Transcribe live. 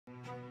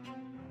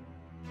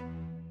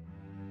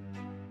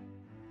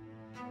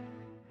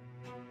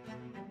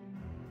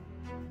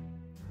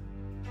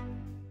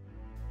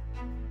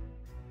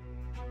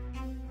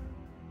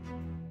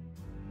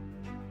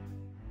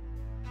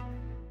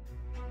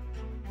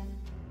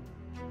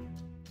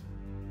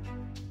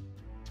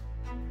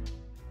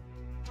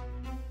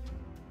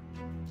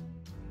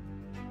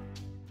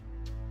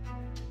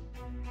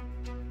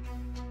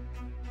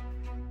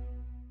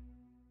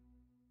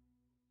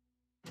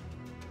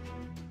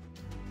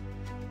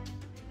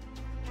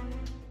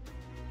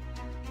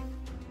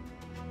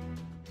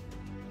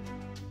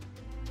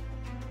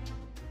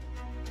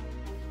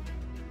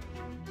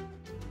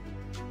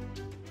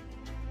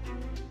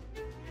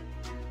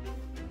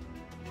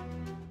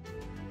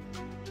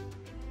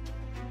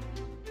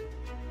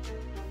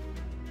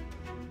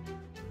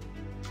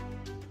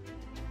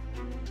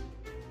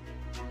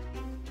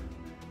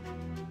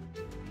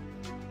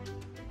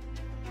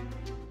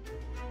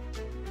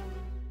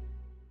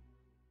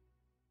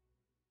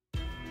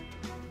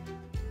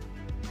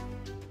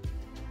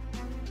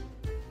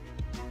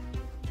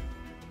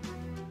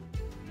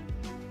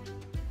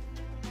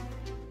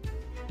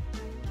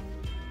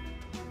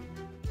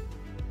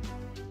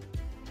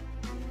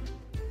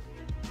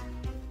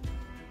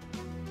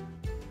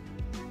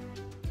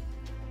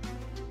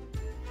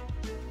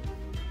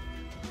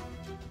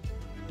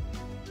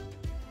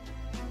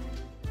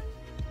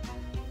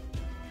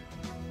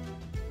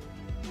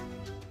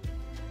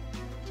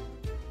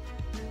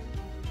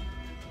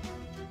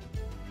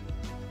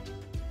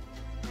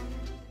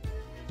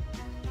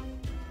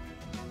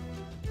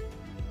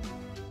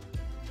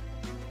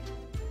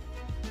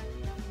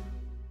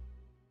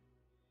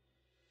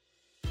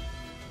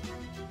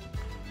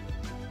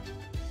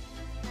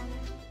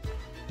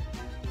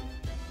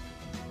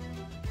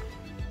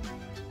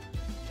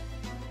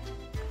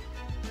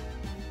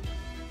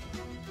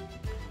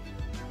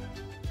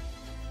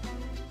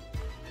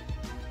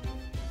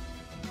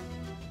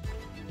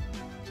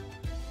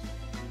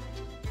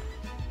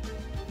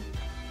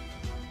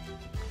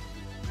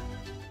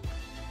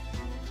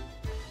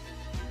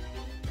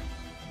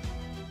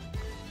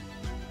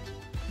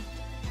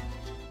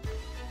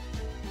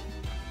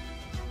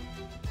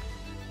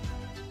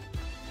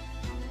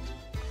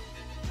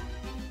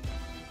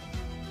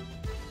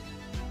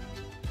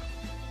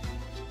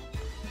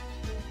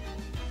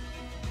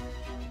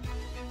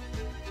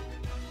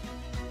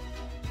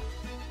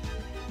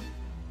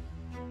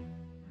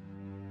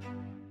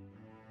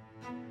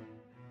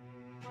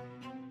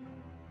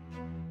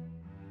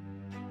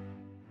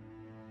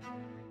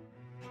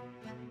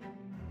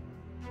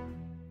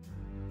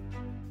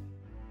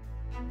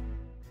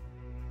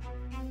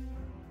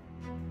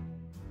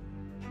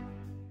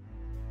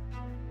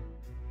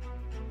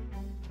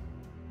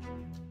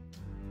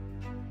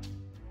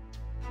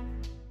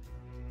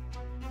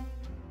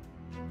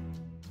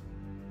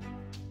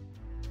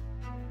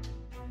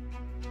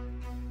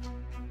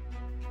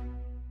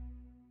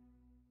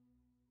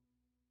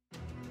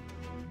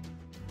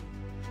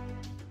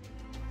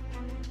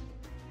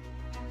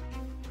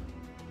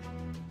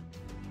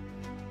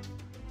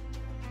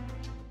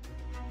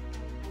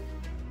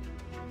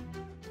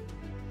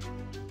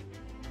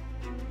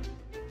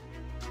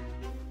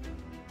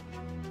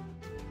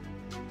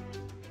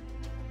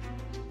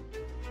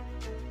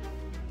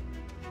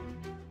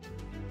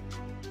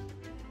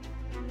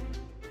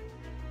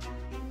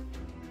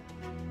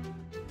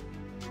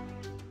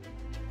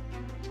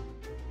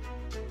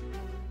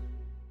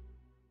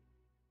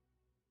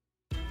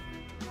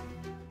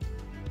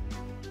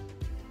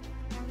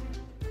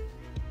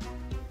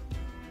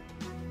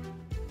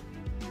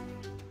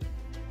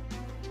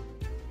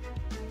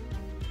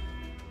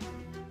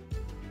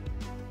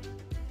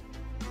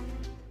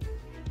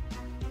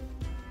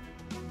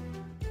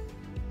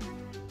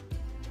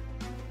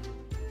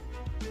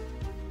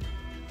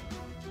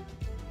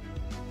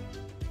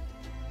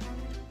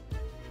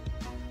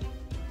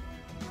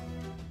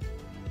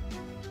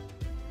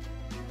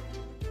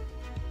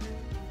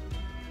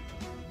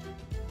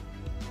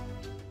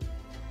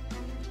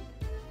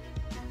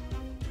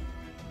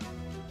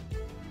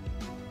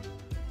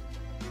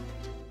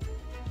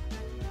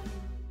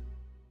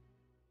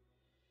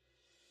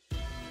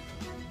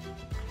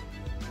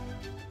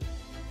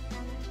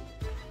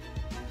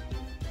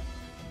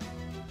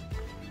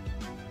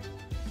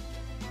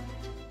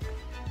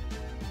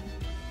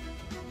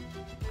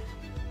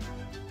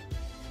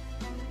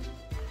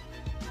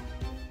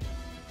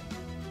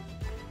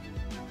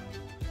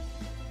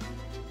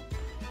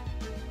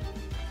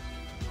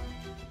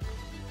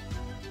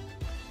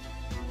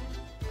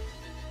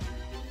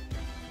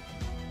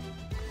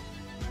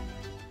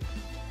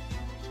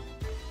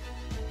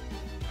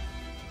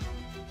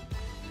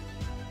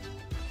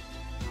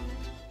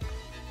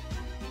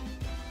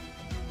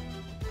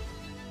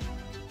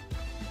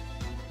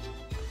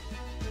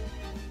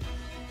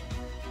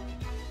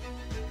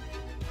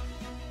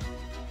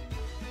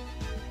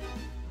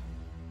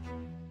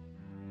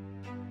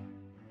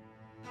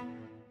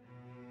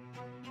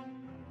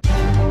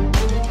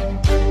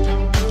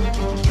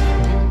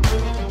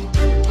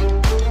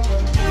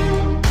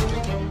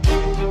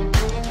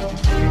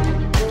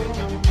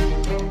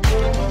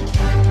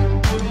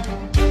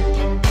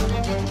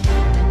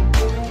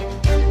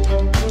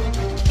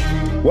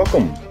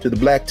Welcome to the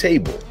Black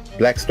Table,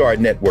 Black Star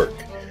Network.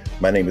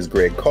 My name is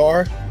Greg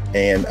Carr,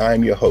 and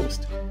I'm your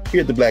host. Here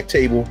at the Black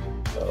Table,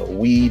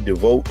 we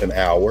devote an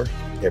hour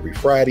every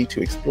Friday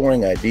to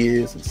exploring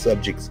ideas and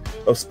subjects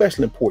of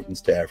special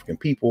importance to African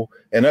people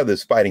and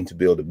others fighting to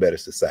build a better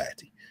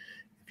society.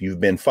 If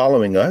you've been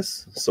following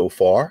us so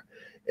far,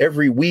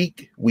 every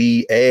week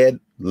we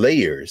add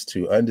layers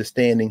to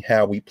understanding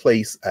how we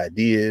place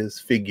ideas,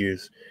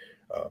 figures,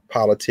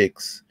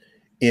 politics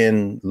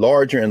in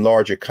larger and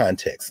larger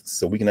contexts,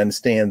 so we can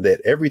understand that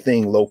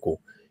everything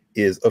local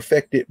is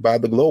affected by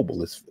the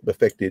global, is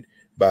affected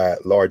by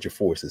larger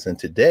forces. And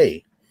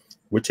today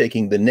we're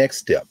taking the next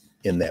step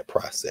in that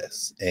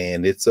process,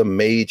 and it's a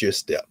major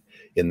step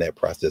in that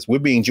process. We're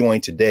being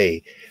joined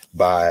today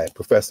by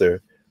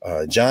Professor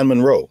John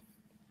Munro,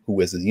 who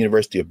is at the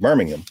University of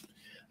Birmingham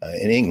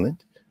in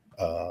England,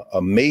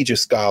 a major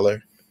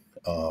scholar,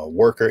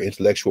 worker,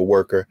 intellectual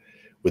worker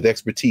with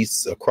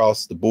expertise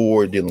across the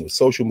board dealing with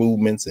social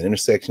movements and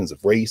intersections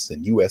of race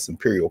and U.S.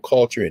 imperial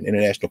culture and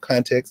international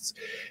contexts.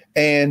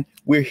 And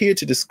we're here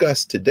to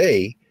discuss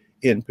today,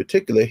 in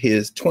particular,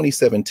 his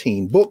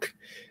 2017 book,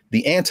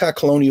 The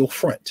Anticolonial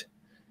Front,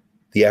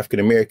 The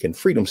African-American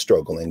Freedom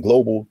Struggle and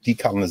Global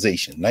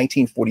Decolonization,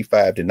 1945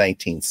 to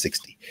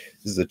 1960.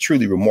 This is a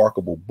truly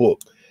remarkable book.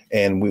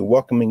 And we're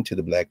welcoming to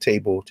the Black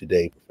Table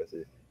today,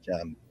 Professor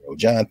John Munro.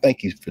 John,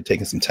 thank you for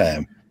taking some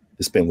time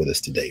to spend with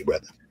us today,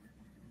 brother.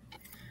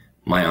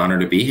 My honor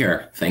to be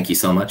here. Thank you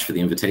so much for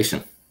the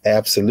invitation.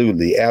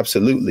 Absolutely.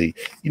 Absolutely.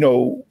 You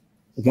know,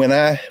 when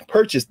I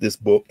purchased this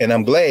book, and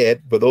I'm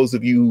glad for those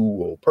of you who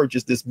will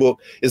purchase this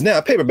book, it's now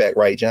a paperback,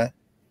 right, John?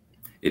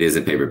 It is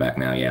a paperback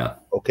now, yeah.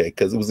 Okay,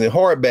 because it was in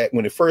hardback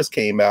when it first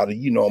came out,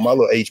 and you know, my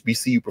little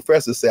HBCU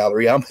professor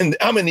salary, I'm in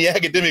the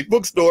academic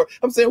bookstore.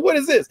 I'm saying, what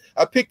is this?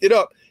 I picked it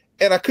up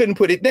and I couldn't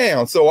put it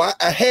down, so I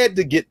had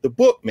to get the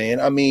book, man.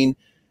 I mean,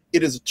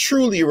 it is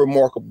truly a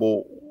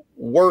remarkable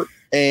work,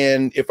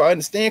 and if I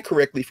understand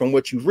correctly from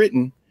what you've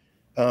written,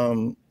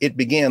 it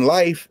began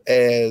life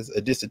as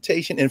a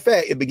dissertation. In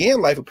fact, it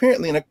began life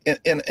apparently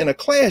in a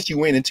class you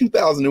were in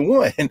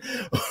 2001,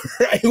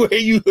 right?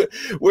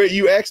 Where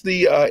you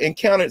actually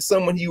encountered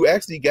someone you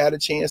actually got a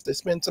chance to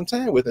spend some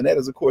time with, and that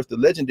is, of course, the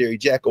legendary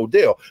Jack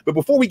Odell. But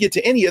before we get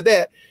to any of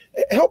that,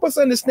 help us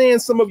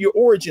understand some of your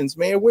origins,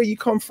 man. Where you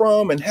come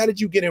from, and how did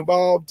you get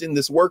involved in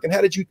this work, and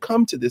how did you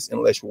come to this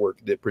intellectual work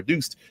that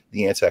produced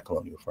the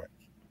Anticolonial Front?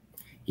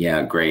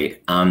 Yeah,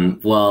 great.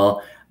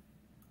 Well,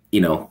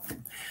 you know,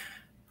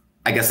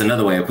 I guess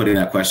another way of putting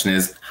that question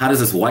is, how does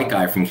this white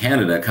guy from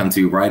Canada come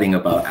to writing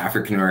about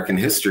African-American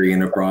history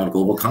in a broad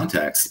global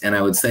context? And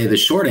I would say the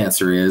short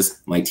answer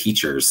is my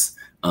teachers.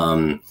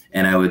 And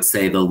I would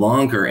say the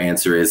longer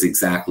answer is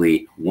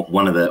exactly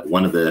one of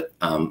the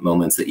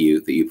moments that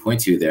you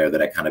point to there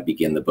that I kind of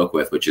begin the book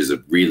with, which is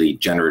a really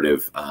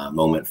generative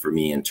moment for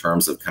me in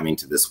terms of coming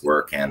to this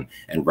work and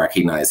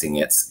recognizing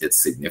its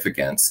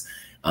significance.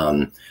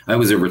 I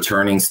was a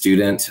returning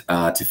student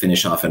to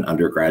finish off an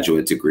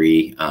undergraduate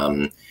degree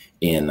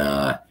in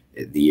the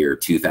year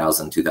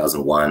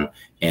 2001.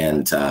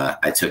 And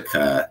I took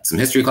some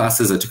history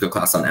classes. I took a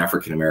class on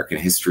African-American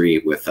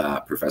history with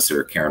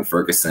Professor Carr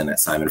Ferguson at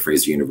Simon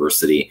Fraser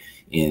University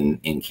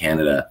in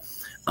Canada.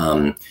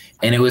 And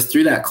it was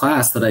through that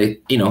class that I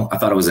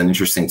thought it was an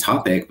interesting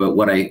topic. But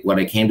what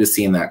I came to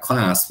see in that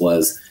class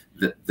was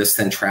the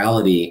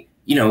centrality.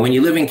 You know, when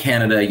you live in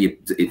Canada, you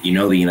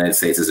know the United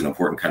States is an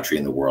important country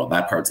in the world.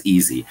 That part's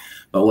easy.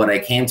 But what I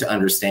came to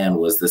understand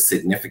was the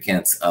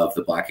significance of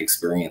the Black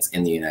experience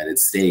in the United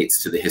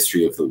States to the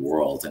history of the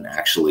world, and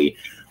actually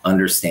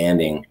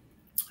understanding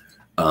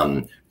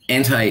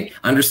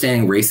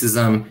understanding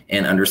racism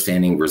and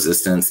understanding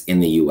resistance in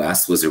the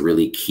US was a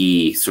really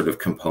key sort of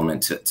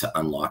component to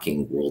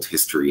unlocking world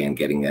history and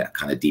getting that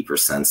kind of deeper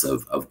sense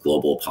of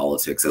global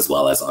politics, as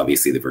well as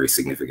obviously the very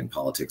significant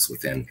politics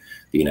within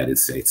the United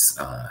States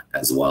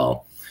as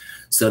well.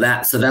 So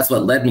that's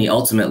what led me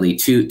ultimately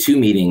to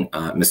meeting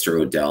Mr.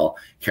 Odell.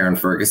 Carr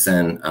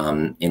Ferguson,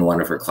 in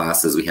one of her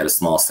classes, we had a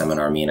small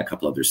seminar, me and a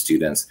couple other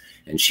students,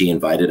 and she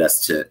invited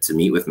us to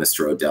meet with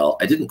Mr. Odell.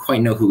 I didn't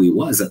quite know who he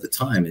was at the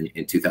time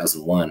in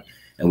 2001,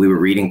 and we were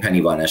reading Penny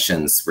von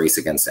Eschen's Race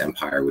Against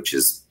Empire, which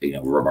is a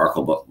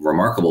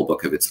remarkable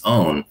book of its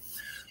own,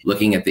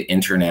 looking at the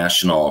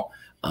international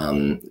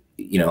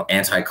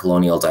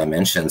anti-colonial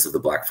dimensions of the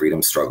Black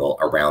freedom struggle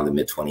around the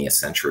mid-20th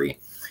century.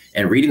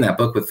 And reading that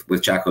book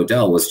with Jack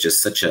Odell was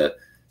just such a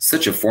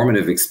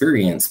formative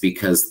experience,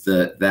 because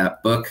that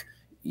book,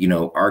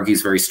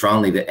 argues very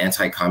strongly that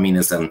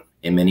anti-communism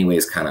in many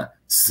ways kind of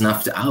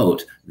snuffed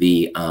out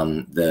the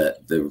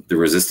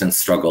resistance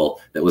struggle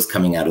that was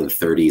coming out of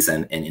the 30s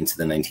and into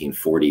the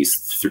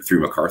 1940s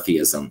through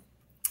McCarthyism.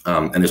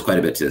 And there's quite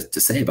a bit to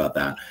say about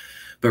that.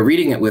 But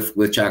reading it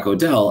with Jack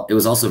Odell, it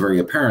was also very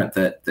apparent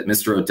that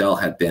Mr. Odell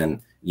had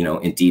been,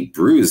 indeed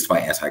bruised by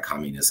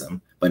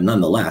anti-communism, but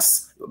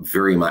nonetheless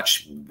very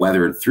much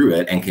weathered through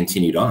it and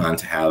continued on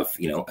to have,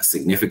 a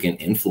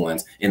significant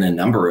influence in a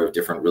number of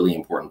different really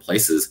important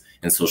places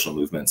and social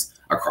movements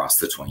across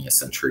the 20th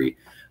century.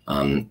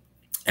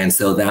 And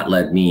so that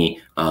led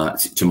me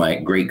to my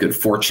great good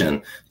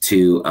fortune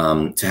to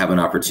have an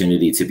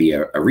opportunity to be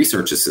a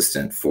research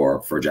assistant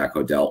for Jack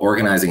O'Dell,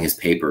 organizing his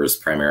papers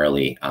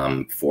primarily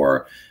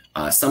for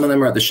some of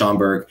them are at the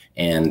Schomburg,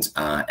 and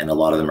a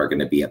lot of them are going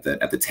to be at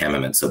the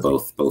Tamiment. So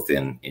both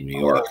in New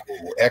York.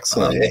 Oh,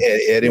 excellent.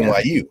 At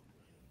NYU.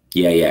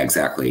 Yeah,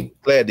 exactly.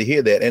 Glad to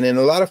hear that. And then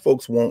a lot of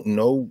folks won't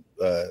know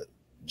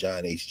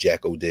John H.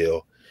 Jack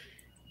O'Dell,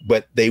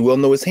 but they will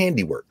know his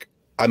handiwork.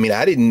 I mean,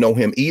 I didn't know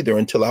him either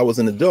until I was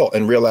an adult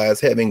and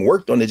realized, having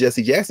worked on the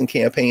Jesse Jackson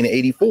campaign in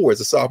 '84 as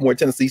a sophomore at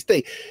Tennessee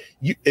State,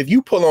 if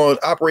you pull on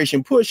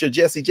Operation Push or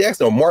Jesse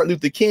Jackson or Martin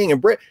Luther King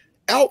and Brett,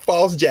 out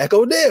falls Jack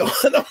O'Dell.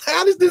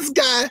 How does this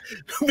guy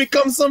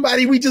become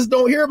somebody we just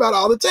don't hear about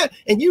all the time?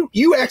 And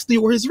you actually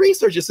were his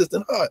research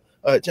assistant,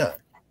 John.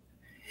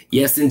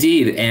 Yes,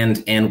 indeed.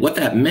 And what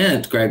that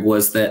meant, Greg,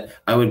 was that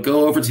I would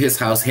go over to his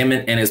house, him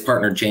and his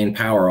partner, Jane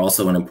Power,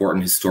 also an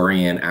important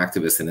historian,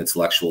 activist, and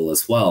intellectual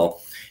as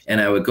well. And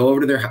I would go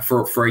over to their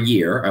for a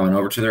year. I went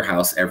over to their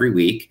house every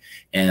week,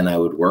 and I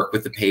would work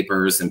with the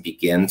papers and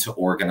begin to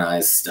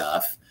organize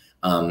stuff.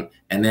 And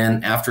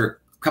then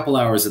after a couple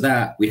hours of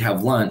that, we'd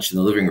have lunch in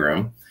the living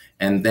room.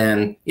 And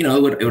then, you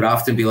know, it would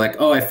often be like,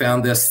 oh, I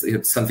found this,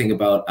 it's something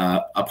about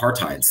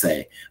apartheid,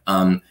 say.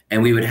 And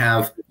we would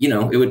have, you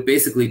know, it would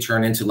basically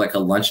turn into like a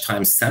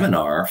lunchtime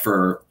seminar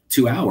for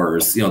 2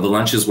 hours. You know, the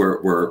lunches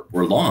were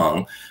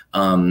long,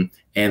 and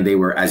they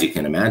were, as you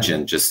can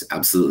imagine, just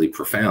absolutely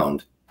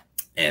profound.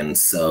 And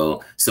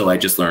so I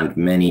just learned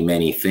many,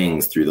 many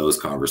things through those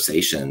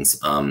conversations.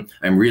 I'm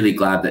really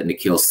glad that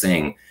Nikhil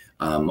Singh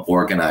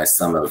organized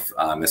some of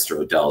Mr.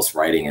 O'Dell's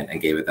writing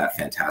and gave it that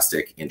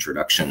fantastic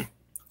introduction,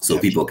 so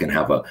people can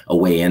have a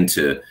way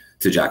into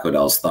Jack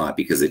O'Dell's thought,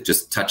 because it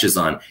just touches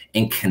on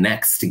and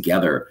connects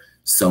together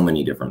so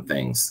many different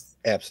things.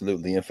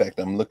 Absolutely. In fact,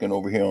 I'm looking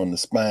over here on the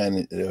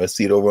spine. I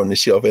see it over on the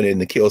shelf, and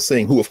Nikhil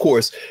Singh, who, of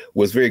course,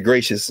 was very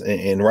gracious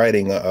in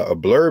writing a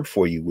blurb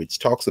for you, which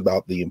talks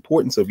about the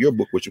importance of your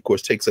book, which, of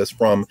course, takes us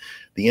from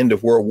the end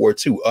of World War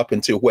II up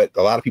until what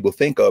a lot of people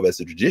think of as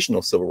the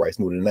traditional civil rights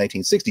movement in the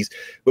 1960s.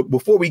 But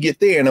before we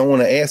get there, and I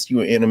want to ask you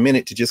in a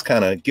minute to just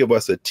kind of give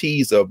us a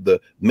tease of the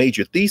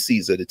major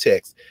theses of the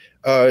text,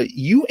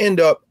 you end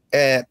up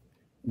at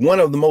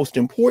one of the most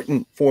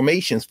important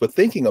formations for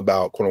thinking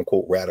about, quote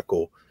unquote,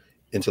 radical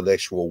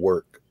intellectual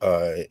work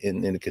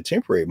in the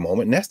contemporary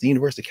moment, and that's the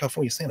University of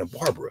California, Santa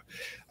Barbara.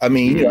 I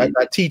mean, you know,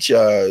 I teach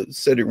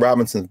Cedric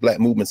Robinson's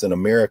Black Movements in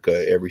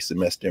America every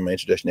semester in my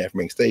Introduction to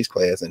African Studies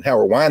class, and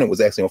Howard Winan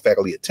was actually on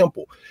faculty at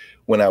Temple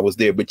when I was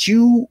there. But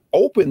you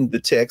opened the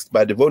text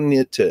by devoting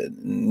it to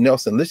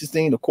Nelson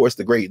Lichtenstein, of course,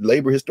 the great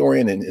labor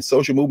historian and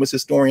social movements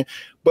historian.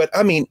 But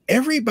I mean,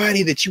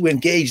 everybody that you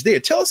engaged there,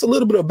 tell us a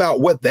little bit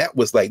about what that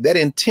was like, that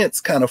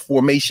intense kind of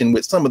formation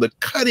with some of the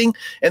cutting,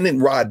 and then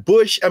Rod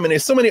Bush. I mean,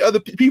 there's so many other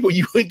people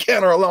you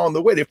encounter along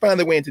the way. They find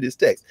their way into this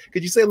text.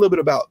 Could you say a little bit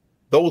about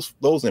those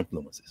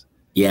influences?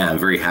 Yeah, I'm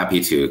very happy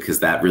to,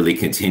 because that really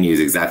continues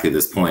exactly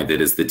this point, that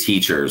is the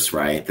teachers,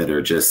 right, that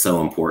are just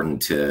so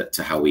important to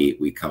how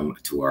we come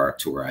to our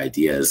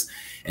ideas.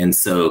 And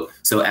so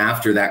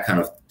after that kind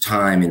of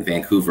time in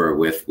Vancouver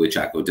with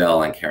Jack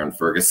O'Dell and Karen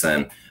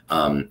Ferguson,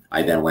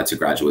 I then went to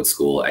graduate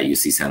school at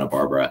UC Santa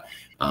Barbara,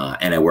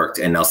 and I worked.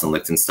 And Nelson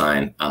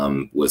Lichtenstein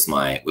was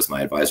my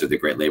advisor, the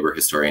great labor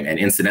historian. And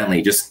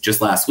incidentally,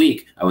 just last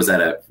week, I was at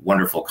a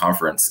wonderful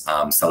conference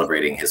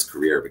celebrating his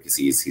career, because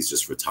he's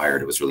just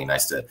retired. It was really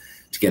nice to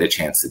get a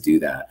chance to do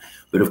that.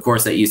 But of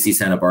course, at UC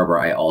Santa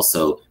Barbara, I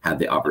also had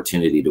the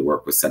opportunity to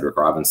work with Cedric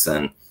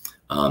Robinson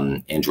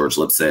and George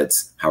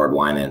Lipsitz, Howard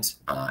Winan,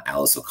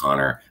 Alice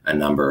O'Connor, a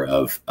number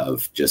of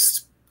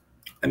just,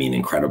 I mean,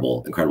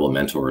 incredible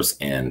mentors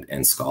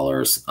and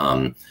scholars.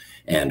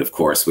 And of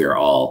course, we are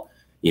all,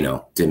 you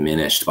know,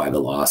 diminished by the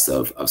loss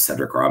of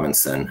Cedric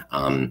Robinson.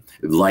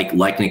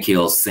 Like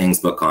Nikhil Singh's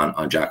book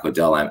on Jack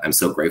O'Dell, I'm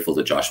so grateful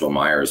to Joshua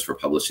Myers for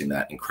publishing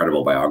that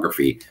incredible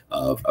biography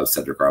of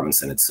Cedric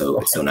Robinson. It's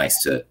so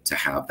nice to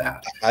have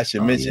that. I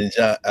should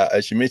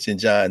mention,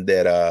 John,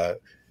 that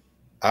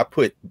I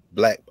put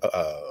Black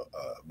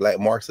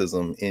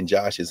Marxism in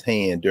Josh's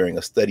hand during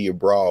a study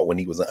abroad when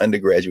he was an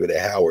undergraduate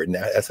at Howard.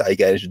 Now that's how he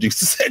got introduced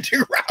to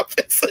Cedric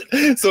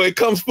Robinson. So it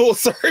comes full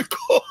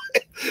circle.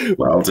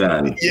 Well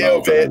done. Yeah,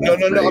 well man.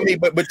 done. No. I mean,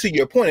 but to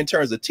your point in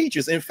terms of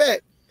teachers, in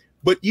fact,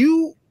 but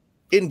you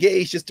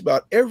engage just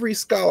about every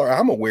scholar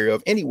I'm aware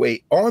of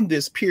anyway on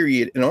this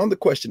period, and on the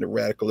question of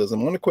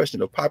radicalism, on the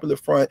question of Popular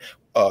Front,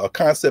 a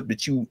concept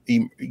that you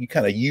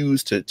kind of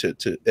use to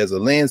as a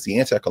lens, the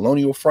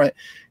Anticolonial Front.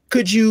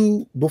 Could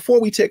you,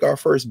 before we take our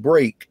first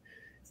break,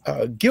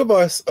 give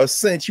us a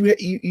sense?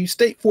 You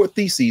state 4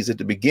 theses at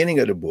the beginning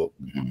of the book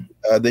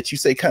that you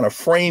say kind of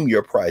frame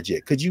your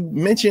project. Could you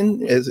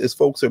mention, as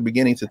folks are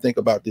beginning to think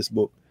about this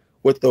book,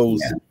 what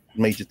those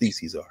major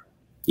theses are?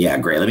 Yeah,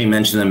 great. Let me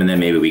mention them, and then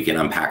maybe we can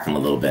unpack them a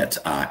little bit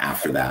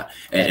after that.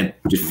 And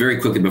just very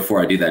quickly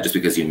before I do that, just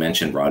because you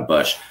mentioned Rod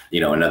Bush, you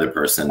know, another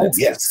person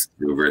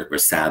we're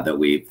sad that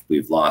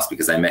we've lost,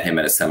 because I met him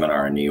at a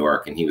seminar in New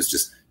York, and he was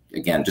just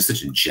again, just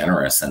such a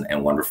generous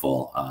and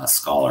wonderful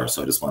scholar.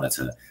 So I just wanted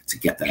to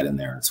get that in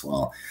there as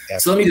well. Absolutely.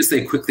 So let me just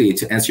say quickly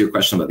to answer your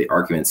question about the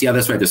arguments. Yeah,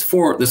 that's right. There's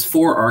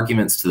four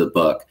arguments to the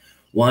book.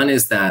 One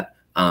is that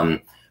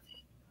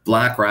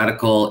Black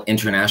radical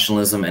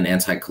internationalism and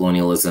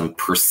anti-colonialism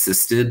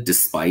persisted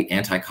despite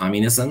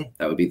anti-communism.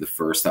 That would be the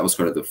first. That was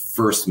sort of the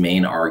first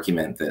main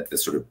argument that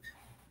sort of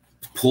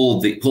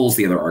pulls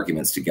the other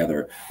arguments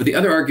together. But the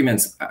other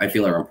arguments I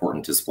feel are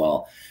important as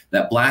well.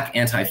 That Black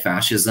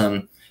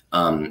anti-fascism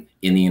in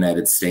the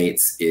United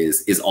States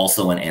is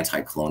also an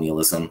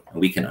anti-colonialism.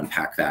 And we can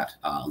unpack that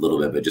a little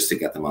bit, but just to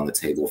get them on the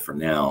table for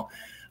now.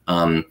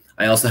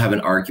 I also have an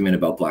argument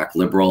about Black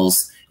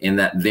liberals in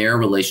that their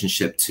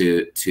relationship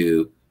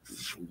to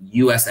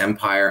U.S.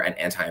 empire and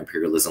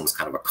anti-imperialism was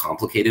kind of a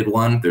complicated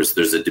one.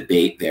 There's a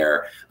debate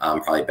there,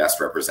 probably best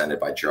represented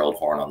by Gerald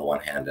Horne on the one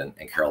hand and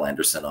Carol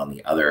Anderson on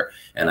the other.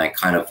 And I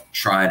kind of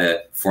try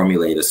to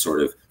formulate a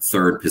sort of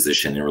third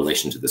position in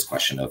relation to this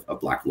question of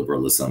Black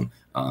liberalism.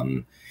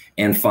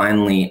 And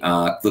finally,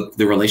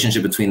 the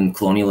relationship between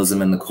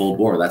colonialism and the Cold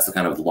War. That's the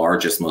kind of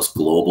largest, most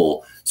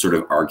global sort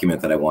of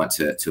argument that I want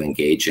to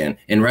engage in.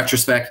 In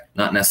retrospect,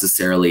 not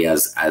necessarily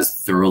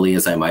as thoroughly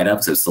as I might have,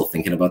 because I was still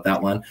thinking about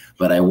that one.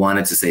 But I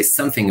wanted to say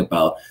something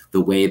about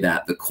the way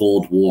that the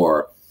Cold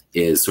War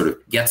is sort of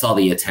gets all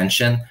the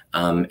attention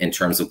in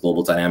terms of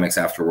global dynamics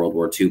after World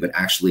War II, but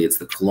actually it's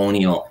the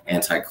colonial,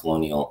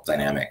 anti-colonial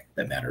dynamic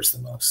that matters the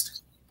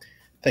most.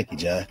 Thank you,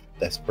 John.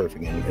 That's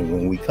perfect. And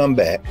when we come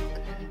back,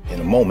 in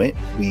a moment,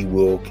 we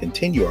will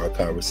continue our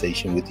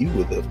conversation with you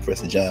with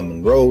Professor John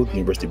Munro, the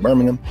University of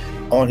Birmingham,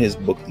 on his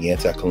book, The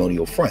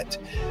Anticolonial Front.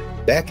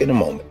 Back in a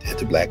moment at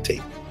the Black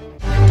Table.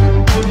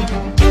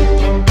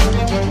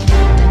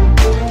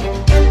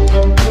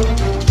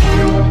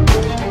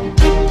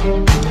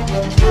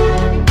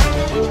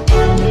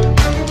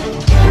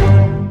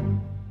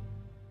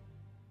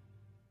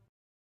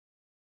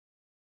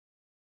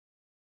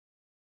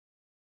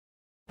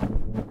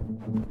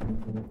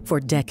 For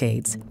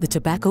decades, the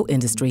tobacco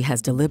industry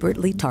has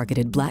deliberately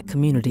targeted Black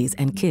communities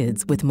and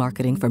kids with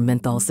marketing for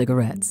menthol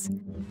cigarettes.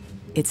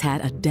 It's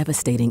had a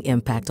devastating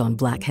impact on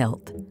Black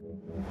health.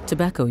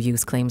 Tobacco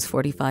use claims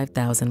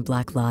 45,000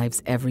 Black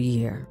lives every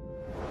year.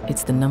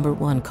 It's the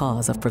 #1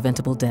 cause of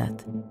preventable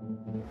death.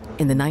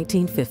 In the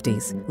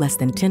 1950s, less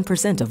than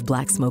 10% of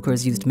Black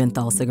smokers used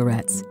menthol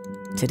cigarettes.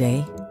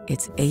 Today,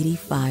 it's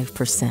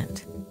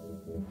 85%.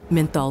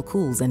 Menthol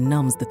cools and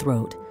numbs the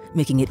throat,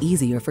 making it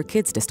easier for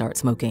kids to start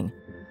smoking.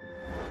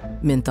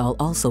 Menthol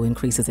also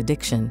increases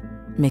addiction,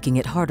 making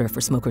it harder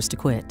for smokers to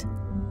quit.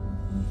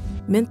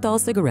 Menthol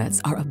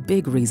cigarettes are a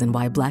big reason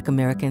why Black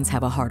Americans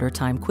have a harder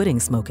time quitting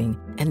smoking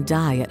and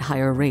die at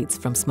higher rates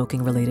from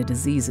smoking-related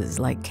diseases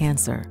like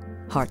cancer,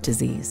 heart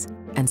disease,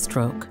 and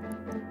stroke.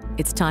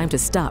 It's time to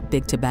stop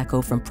Big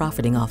Tobacco from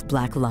profiting off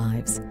Black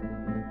lives.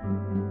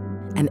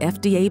 An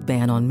FDA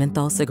ban on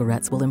menthol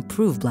cigarettes will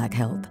improve Black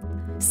health,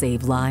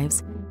 save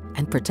lives,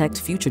 and protect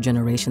future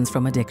generations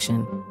from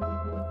addiction.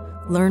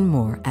 Learn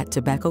more at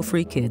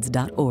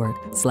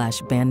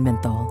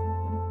tobaccofreekids.org/ban-menthol.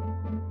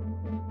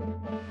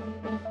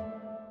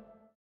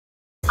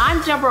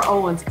 I'm Deborah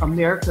Owens,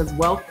 America's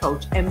Wealth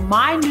Coach, and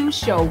my new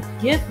show,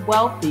 Get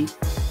Wealthy,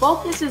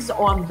 focuses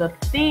on the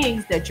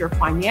things that your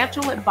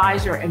financial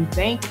advisor and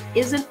bank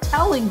isn't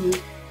telling you,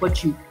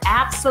 but you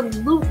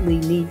absolutely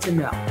need to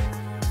know.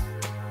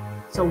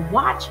 So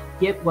watch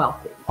Get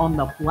Wealthy on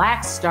the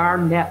Black Star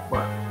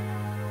Network.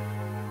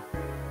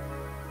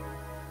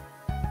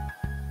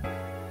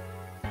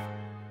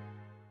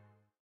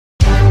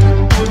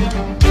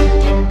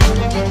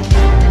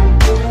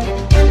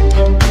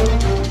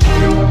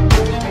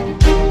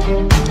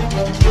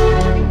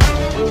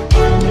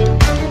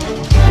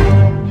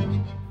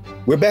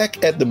 We're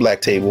back at the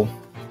Black Table.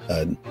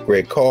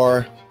 Greg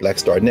Carr, Black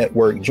Star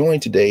Network,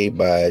 joined today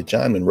by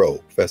John Munro,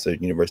 professor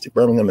at University of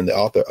Birmingham and the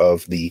author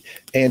of The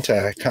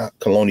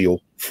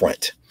Anticolonial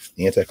Front.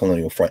 The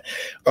Anticolonial Front.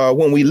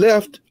 When we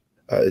left,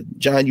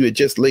 John, you had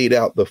just laid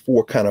out the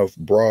four kind of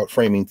broad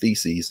framing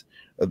theses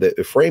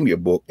that frame your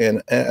book.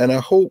 And I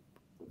hope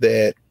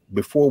that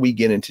before we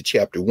get into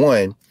chapter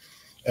 1,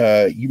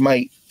 you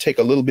might take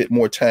a little bit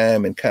more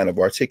time and kind of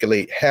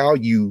articulate how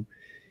you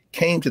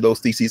came to those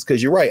theses,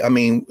 because you're right. I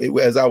mean,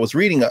 as I was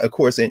reading, of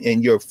course,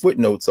 and your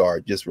footnotes are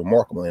just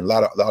remarkable, and a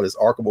lot of this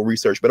archival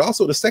research, but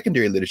also the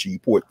secondary literature you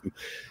poured through.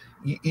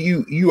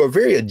 You are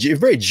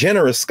very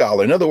generous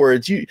scholar. In other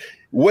words,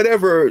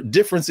 whatever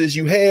differences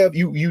you have,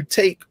 you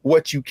take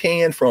what you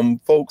can from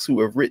folks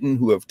who have written,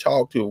 who have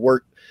talked, who have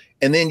worked,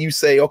 and then you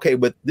say, okay,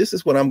 but this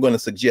is what I'm going to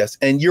suggest.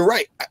 And you're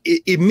right.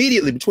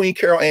 Immediately between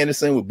Carol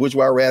Anderson with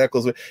Bourgeois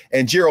Radicals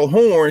and Gerald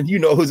Horne, you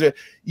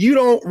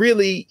don't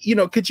really,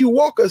 could you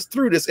walk us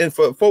through this? And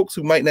for folks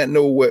who might not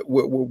know what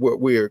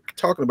we're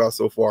talking about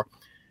so far,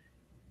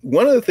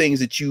 one of the things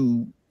that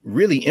you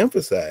really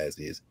emphasize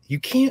is you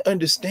can't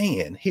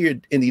understand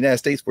here in the United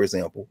States, for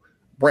example,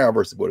 Brown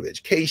versus Board of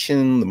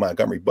Education, the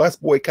Montgomery bus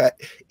boycott,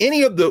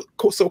 any of the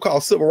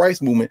so-called civil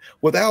rights movement,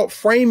 without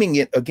framing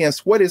it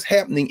against what is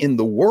happening in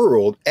the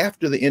world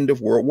after the end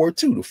of World War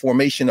II, the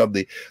formation of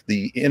the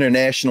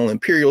international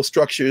imperial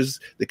structures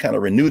that kind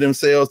of renew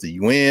themselves, the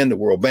UN, the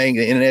World Bank,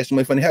 the International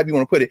Money Fund, however you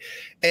want to put it,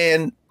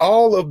 and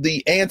all of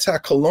the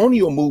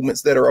anti-colonial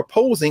movements that are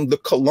opposing the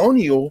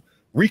colonial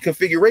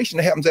reconfiguration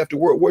that happens after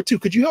World War II.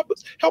 Could you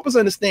help us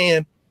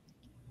understand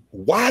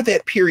why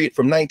that period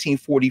from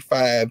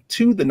 1945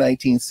 to the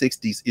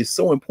 1960s is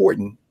so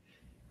important,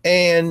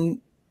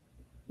 and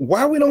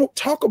why we don't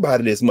talk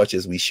about it as much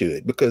as we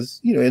should?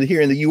 Because, you know,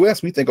 here in the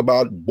US, we think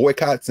about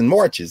boycotts and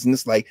marches, and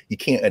it's like you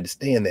can't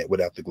understand that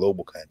without the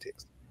global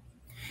context.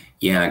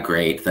 Yeah,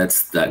 great.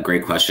 That's a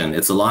great question.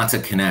 It's a lot to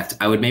connect.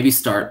 I would maybe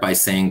start by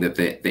saying that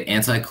the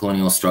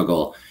anti-colonial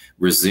struggle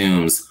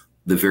resumes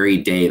the very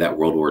day that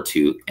World War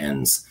II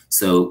ends.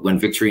 So when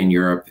victory in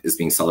Europe is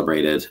being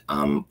celebrated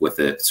with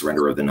the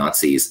surrender of the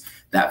Nazis,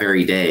 that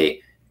very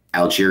day,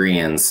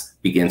 Algerians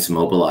begin to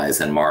mobilize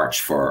and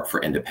march for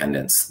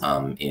independence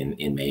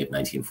in May of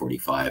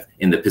 1945.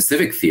 In the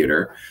Pacific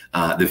Theater,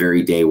 the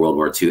very day World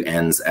War II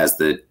ends, as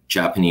the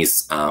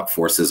Japanese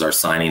forces are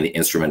signing the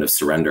instrument of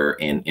surrender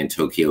in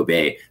Tokyo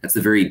Bay, that's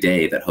the very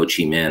day that Ho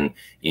Chi Minh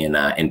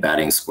in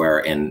Batting Square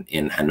in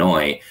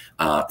Hanoi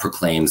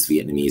proclaims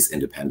Vietnamese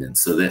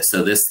independence. So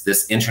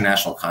this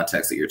international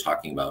context that you're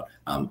talking about,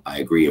 I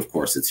agree, of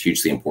course, it's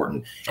hugely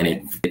important. And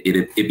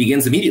it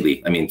begins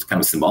immediately, I mean,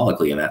 kind of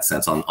symbolically in that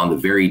sense, on the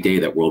very day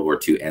that World War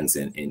II ends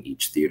in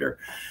each theater.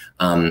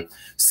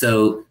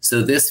 So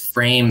this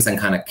frames and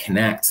kind of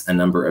connects a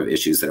number of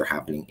issues that are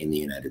happening in the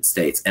United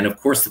States. And of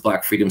course, the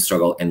Black freedom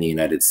struggle in the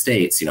United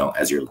States, you know,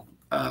 as your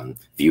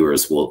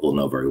viewers will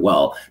know very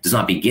well, does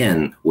not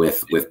begin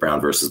with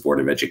Brown versus Board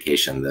of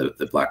Education.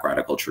 The Black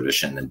radical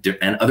tradition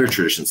and other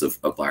traditions of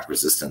Black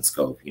resistance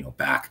go, you know,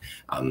 back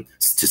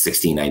to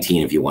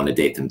 1619, if you want to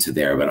date them to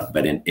there,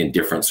 but in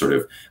different sort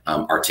of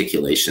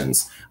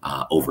articulations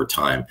over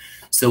time.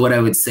 So what I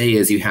would say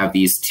is you have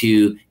these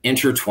two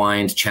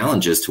intertwined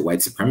challenges to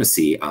white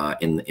supremacy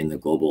in the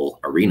global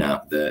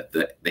arena: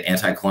 the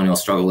anti-colonial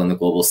struggle in the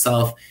global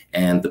South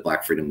and the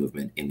Black freedom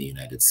movement in the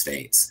United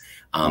States.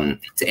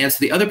 To answer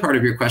the other part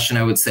of your question,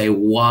 I would say,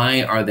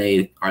 why are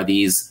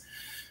these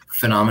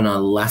phenomena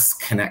less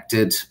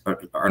connected,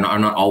 or are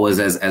not always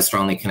as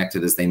strongly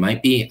connected as they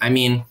might be? I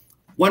mean,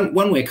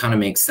 one way it kind of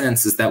makes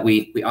sense is that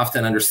we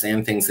often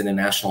understand things in a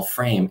national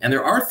frame, and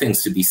there are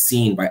things to be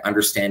seen by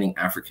understanding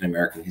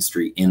African-American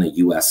history in a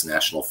US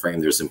national frame.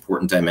 There's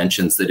important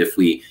dimensions that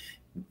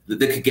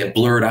could get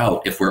blurred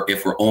out if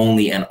we're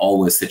only and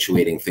always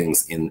situating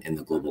things in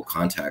the global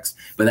context.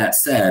 But that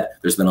said,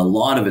 there's been a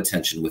lot of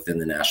attention within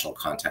the national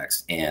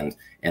context, and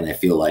I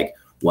feel like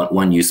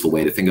one useful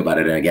way to think about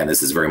it, and again,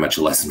 this is very much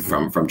a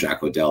lesson from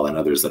Jack O'Dell and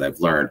others that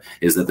I've learned,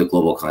 is that the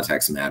global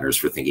context matters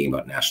for thinking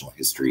about national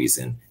histories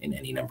in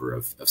any number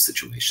of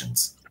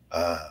situations.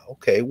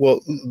 Okay, well,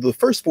 the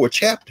first 4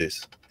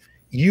 chapters,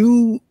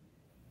 you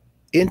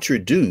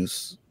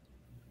introduce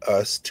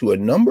us to a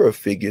number of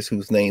figures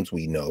whose names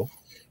we know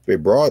very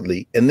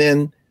broadly, and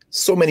then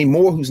so many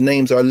more whose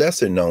names are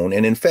lesser known.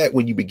 And in fact,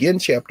 when you begin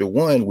chapter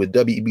 1 with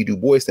W.E.B. Du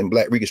Bois and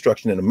Black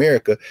Reconstruction in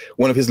America,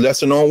 one of his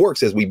lesser known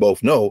works, as we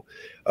both know,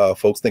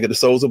 folks think of the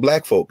Souls of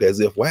Black Folk as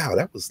if, wow,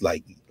 that was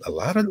like a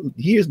lot of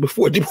years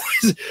before Du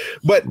Bois.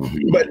 But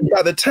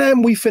by the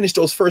time we finish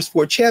those first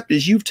 4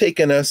 chapters, you've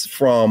taken us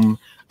from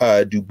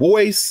Du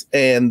Bois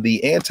and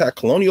the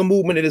anti-colonial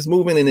movement it is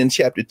moving. And in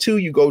chapter 2,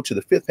 you go to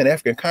the 5th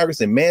Pan-African Congress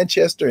in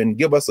Manchester and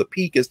give us a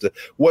peek as to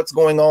what's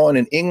going on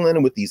in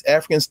England with these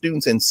African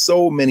students and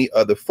so many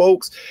other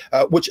folks,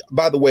 which,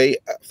 by the way,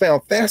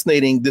 found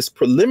fascinating, this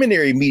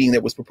preliminary meeting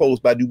that was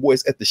proposed by Du Bois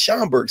at the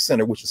Schomburg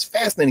Center, which was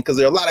fascinating because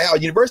there are a lot of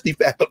Howard University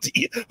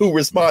faculty who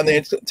respond there,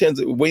 in terms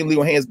of William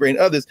Leo Hansberry and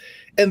others.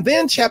 And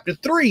then chapter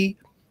 3,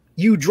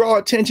 you draw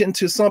attention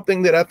to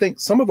something that I think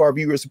some of our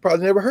viewers have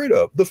probably never heard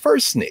of: the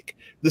first SNCC,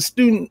 the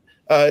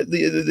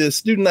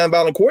student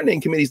nonviolent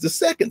coordinating committee is the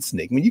second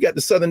SNCC. When you got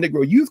the Southern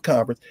Negro Youth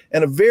Conference,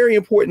 and a very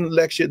important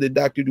lecture that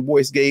Dr. Du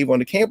Bois gave on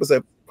the campus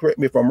of, correct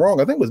me if I'm wrong,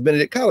 I think it was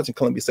Benedict College in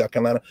Columbia, South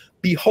Carolina,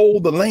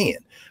 Behold the Land.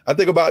 I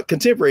think about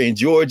contemporary in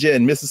Georgia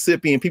and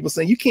Mississippi and people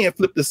saying, you can't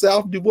flip the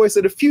South. Du Bois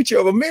said the future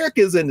of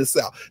America is in the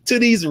South, to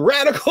these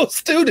radical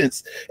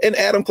students, and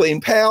Adam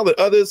Clayton Powell and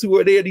others who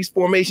were there, these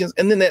formations.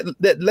 And then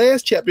that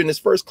last chapter in this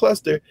first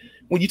cluster,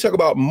 when you talk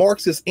about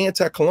Marxist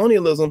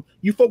anti-colonialism,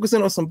 you focus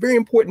in on some very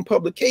important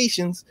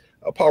publications,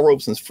 Paul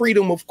Robeson's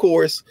Freedom, of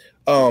course,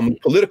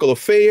 Political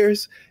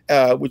Affairs,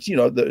 which, you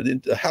know,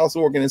 the house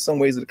organ in some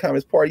ways of the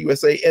Communist Party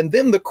USA, and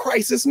then the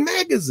Crisis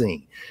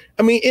magazine.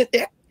 I mean,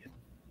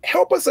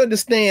 help us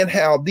understand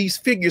how these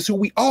figures who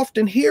we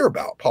often hear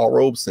about, Paul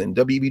Robeson,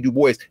 W.E.B. Du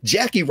Bois,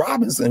 Jackie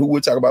Robinson, who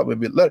we'll talk about a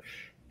bit later,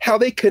 how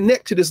they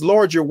connect to this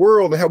larger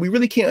world, and how we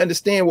really can't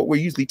understand what we're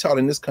usually taught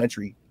in this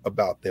country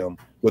about them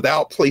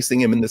without placing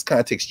them in this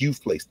context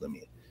you've placed them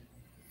in.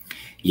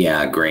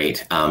 Yeah,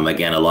 great.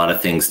 Again, a lot of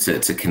things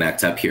to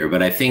connect up here,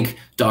 but I think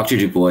Dr.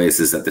 Du Bois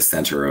is at the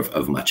center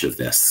of much of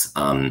this.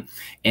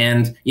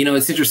 And, you know,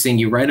 it's interesting,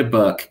 you write a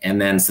book and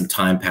then some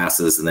time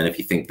passes. And then if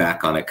you think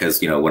back on it,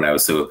 because, you know, when I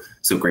was so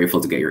grateful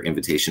to get your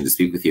invitation to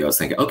speak with you, I was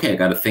thinking, okay, I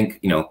got to think,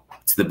 you know,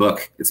 to the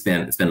book. It's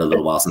been a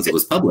little while since it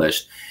was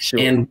published. Sure.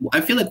 And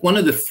I feel like one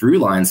of the through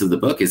lines of the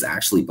book is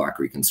actually Black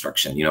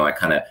Reconstruction. You know, I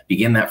kind of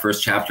begin that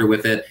first chapter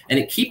with it, and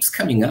it keeps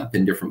coming up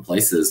in different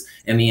places.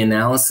 And the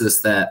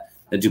analysis that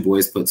Du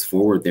Bois puts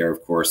forward there,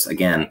 of course,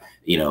 again,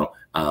 you know,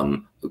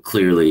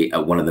 clearly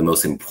one of the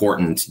most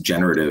important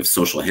generative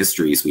social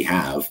histories we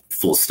have,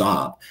 full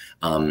stop.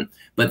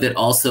 But that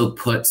also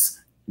puts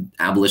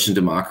abolition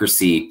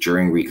democracy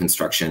during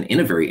Reconstruction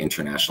in a very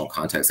international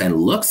context and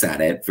looks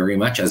at it very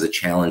much as a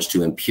challenge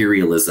to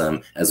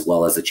imperialism as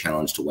well as a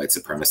challenge to white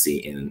supremacy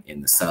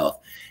in the South.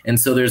 And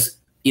so there's,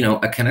 you know,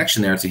 a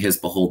connection there to his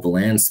Behold the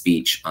Land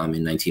speech in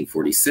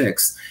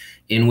 1946,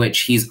 in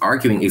which he's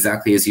arguing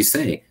exactly as you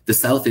say, the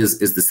South is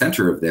the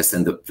center of this,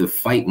 and the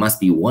fight must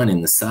be won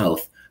in the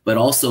South, but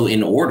also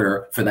in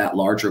order for that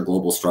larger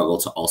global struggle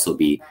to also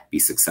be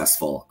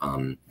successful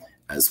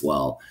as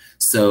well.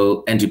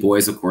 So, and Du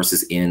Bois, of course,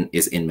 is in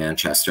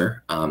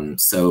Manchester.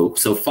 So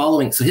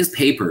his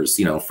papers,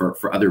 you know,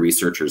 for other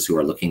researchers who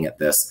are looking at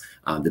this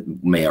that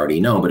may already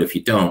know, but if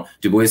you don't,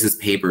 Du Bois's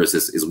papers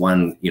is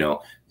one, you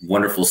know,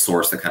 wonderful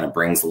source that kind of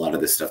brings a lot of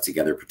this stuff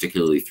together,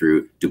 particularly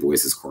through Du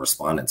Bois's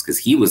correspondence, because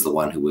he was the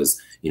one who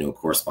was, you know,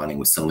 corresponding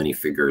with so many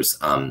figures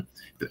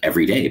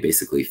every day,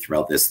 basically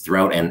throughout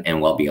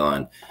and well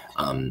beyond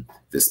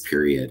this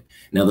period.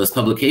 Now, those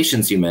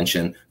publications you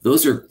mentioned,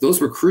 those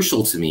were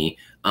crucial to me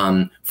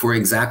for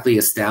exactly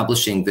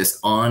establishing this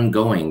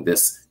ongoing,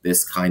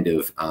 this kind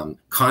of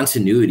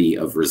continuity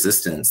of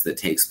resistance that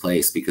takes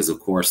place, because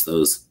of course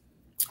those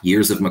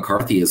years of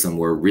McCarthyism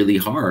were really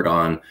hard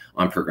on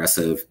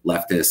progressive,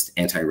 leftist,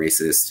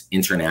 anti-racist,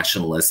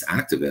 internationalist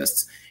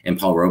activists. And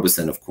Paul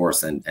Robeson, of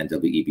course, and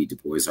W.E.B. Du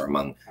Bois are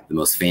among the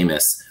most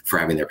famous for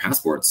having their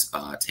passports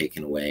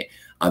taken away.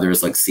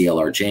 Others like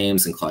C.L.R.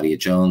 James and Claudia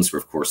Jones were,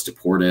 of course,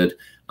 deported.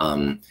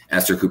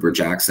 Esther Cooper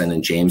Jackson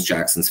and James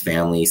Jackson's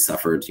family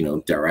suffered, you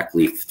know,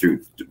 directly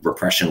through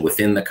repression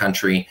within the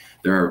country.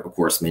 There are, of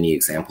course, many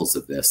examples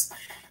of this.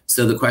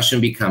 So the question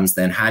becomes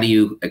then, how do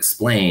you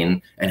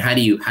explain and how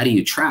do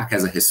you track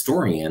as a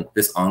historian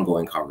this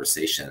ongoing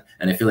conversation?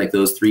 And I feel like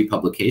those three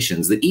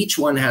publications, that each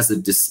one has a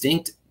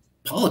distinct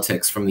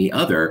politics from the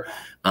other,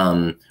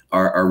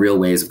 are real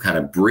ways of kind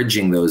of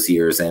bridging those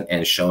years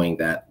and showing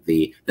that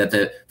the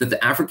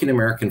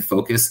African-American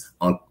focus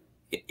on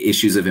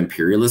issues of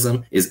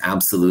imperialism is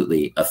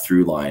absolutely a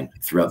through line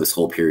throughout this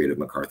whole period of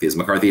McCarthyism.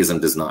 McCarthyism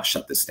does not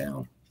shut this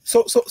down.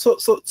 So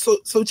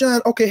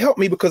John, okay, help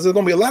me, because there's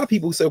gonna be a lot of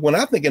people who say, when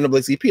I think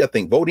NAACP, I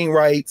think voting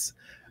rights,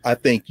 I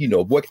think, you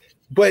know,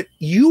 but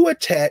you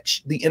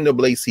attach the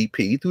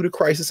NAACP through the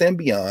crisis and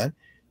beyond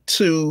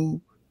to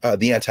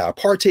the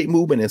anti-apartheid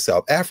movement in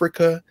South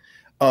Africa.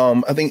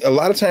 I think a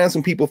lot of times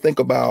when people think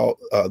about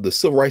the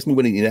civil rights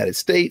movement in the United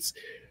States,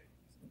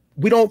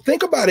 we don't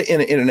think about it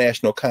in an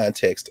international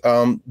context.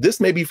 This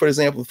may be, for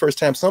example, the first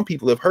time some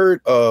people have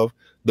heard of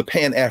the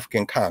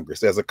Pan-African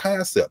Congress as a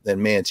concept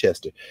in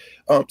Manchester.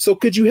 So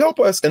could you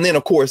help us? And then,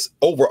 of course,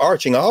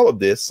 overarching all of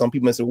this, some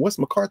people may say, what's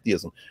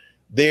McCarthyism?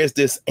 There's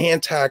this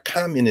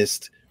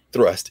anti-communist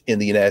thrust in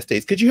the United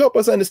States. Could you help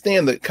us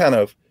understand the kind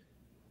of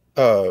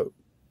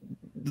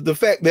the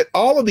fact that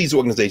all of these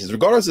organizations,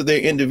 regardless of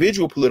their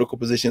individual political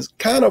positions,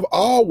 kind of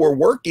all were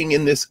working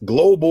in this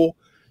global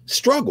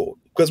struggle?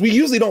 Because we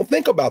usually don't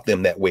think about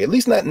them that way, at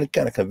least not in the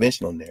kind of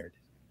conventional narrative.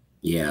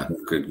 Yeah,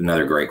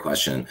 another great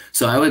question.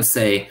 So I would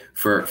say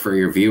for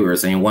your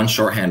viewers, I mean, one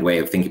shorthand way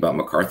of thinking about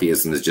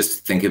McCarthyism is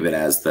just think of it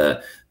as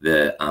the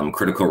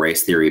critical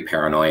race theory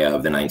paranoia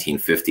of the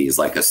 1950s,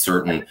 like a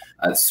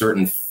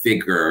certain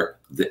figure,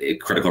 the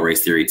critical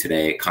race theory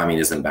today,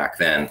 communism back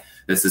then,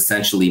 that's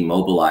essentially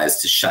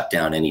mobilized to shut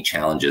down any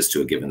challenges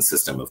to a given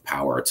system of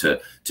power, to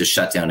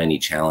shut down any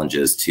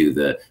challenges to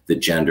the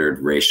gendered,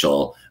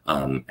 racial,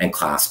 and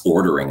class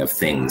ordering of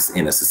things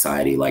in a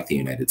society like the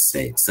United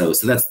States. So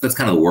that's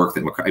kind of the work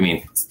that I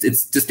mean,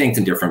 it's distinct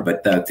and different,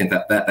 but I think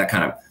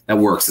that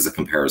works as a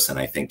comparison,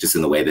 I think, just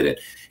in the way that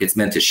it's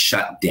meant to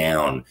shut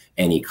down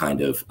any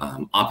kind of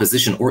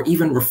opposition or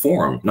even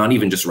reform, not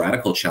even just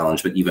radical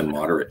challenge, but even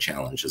moderate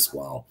challenge as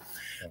well.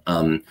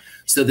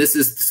 So this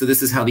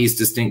is how these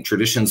distinct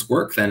traditions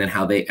work then, and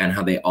how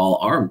they all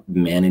are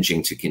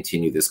managing to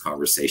continue this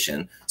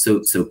conversation.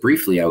 So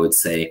briefly, I would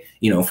say,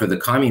 you know, for the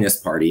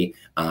Communist Party,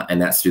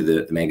 and that's through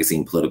the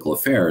magazine Political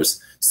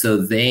Affairs. So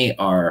they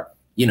are,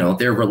 you know,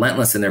 they're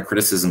relentless in their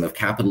criticism of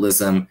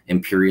capitalism,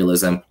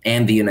 imperialism,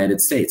 and the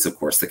United States, of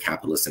course, the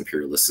capitalist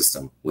imperialist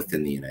system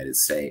within the United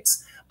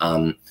States.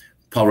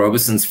 Paul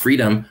Robeson's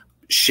Freedom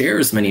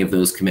shares many of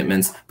those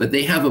commitments, but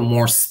they have a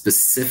more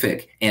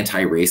specific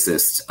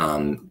anti-racist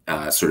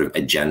sort of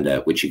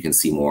agenda, which you can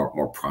see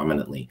more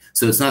prominently.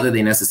 So it's not that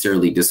they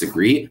necessarily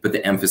disagree, but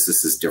the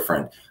emphasis is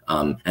different.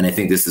 And I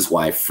think this is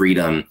why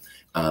Freedom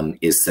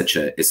is such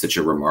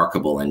a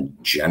remarkable and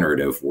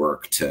generative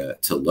work to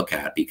look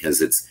at,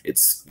 because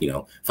it's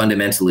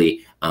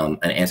fundamentally an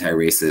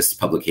anti-racist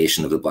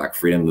publication of the Black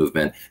freedom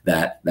movement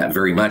that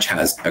very much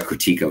has a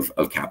critique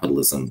of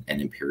capitalism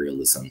and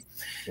imperialism.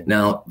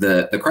 Now,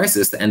 the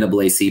crisis, the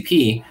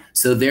NAACP,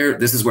 so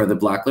this is where the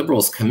Black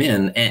liberals come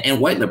in,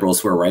 and white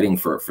liberals who are writing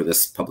for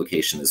this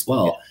publication as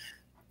well.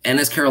 And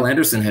as Carol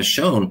Anderson has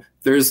shown,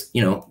 there's,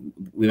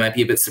 we might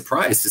be a bit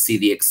surprised to see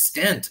the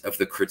extent of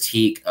the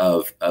critique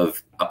of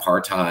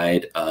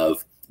apartheid,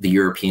 of the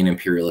European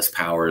imperialist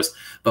powers,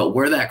 but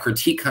where that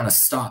critique kind of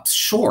stops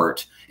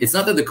short, it's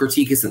not that the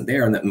critique isn't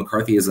there and that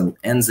McCarthyism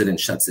ends it and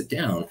shuts it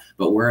down,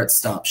 but where it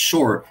stops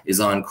short is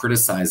on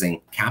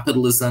criticizing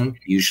capitalism,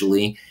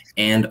 usually,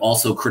 and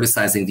also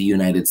criticizing the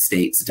United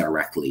States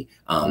directly.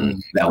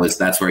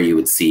 That's where you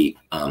would see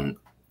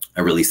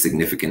a really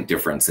significant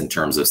difference in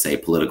terms of, say,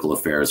 political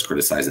affairs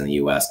criticizing the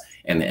US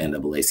and the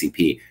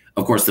NAACP.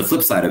 Of course, the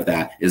flip side of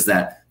that is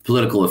that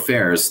political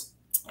affairs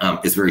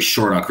is very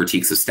short on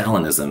critiques of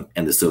Stalinism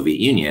and the Soviet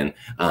Union,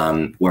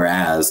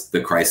 whereas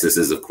the crisis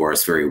is, of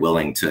course, very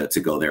willing to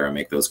go there and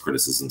make those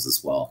criticisms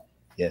as well.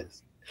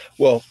 Yes.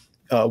 Well,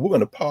 we're going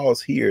to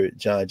pause here,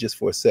 John, just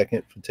for a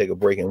second to take a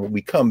break. And when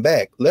we come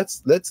back, let's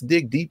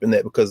dig deep in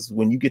that, because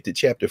when you get to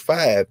chapter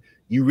 5,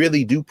 you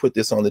really do put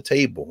this on the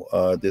table,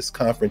 this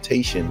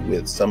confrontation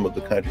with some of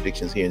the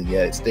contradictions here in the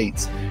United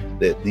States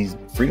that these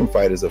freedom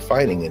fighters are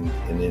fighting. And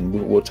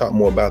then we'll talk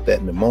more about that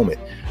in a moment.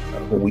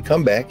 When we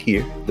come back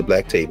here, the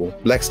Black Table,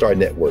 Black Star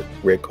Network,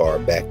 Greg Carr,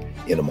 back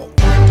in a moment.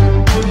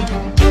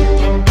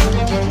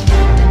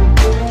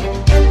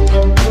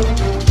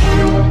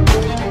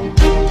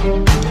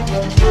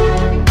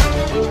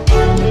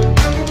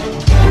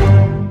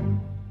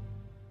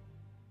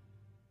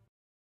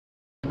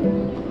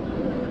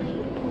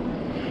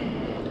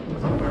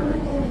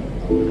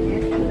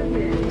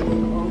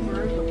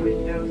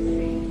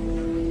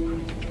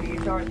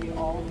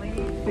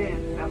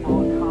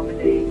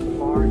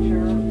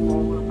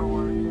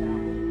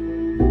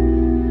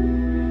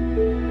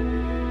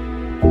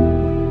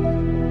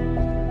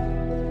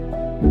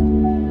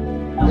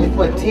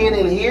 What, 10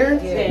 in here?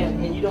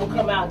 10, and you don't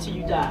come out till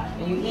you die.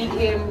 And you eat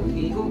him,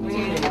 you hoop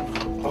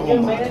 10. Oh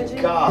my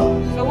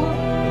God. So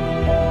what?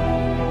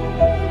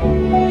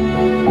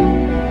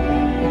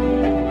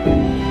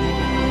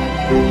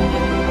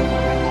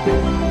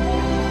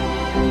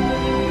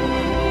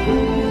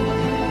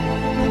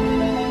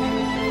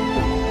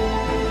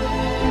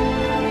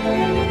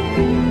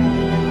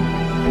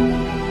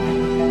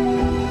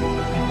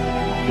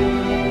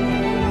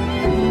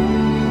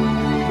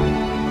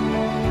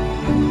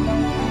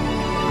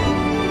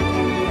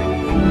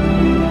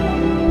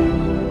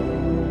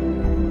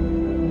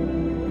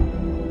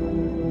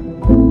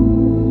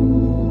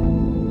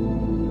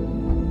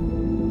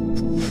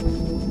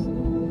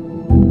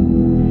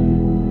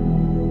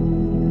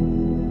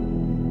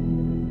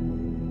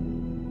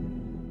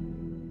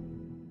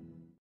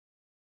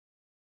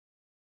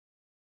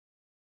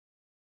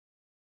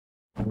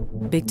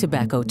 Big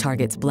Tobacco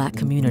targets Black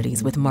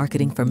communities with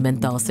marketing for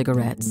menthol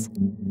cigarettes.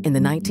 In the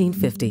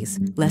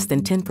 1950s, less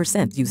than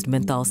 10% used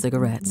menthol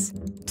cigarettes.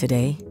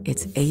 Today,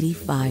 it's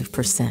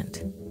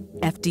 85%.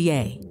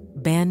 FDA,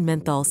 ban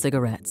menthol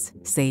cigarettes,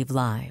 save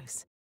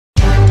lives.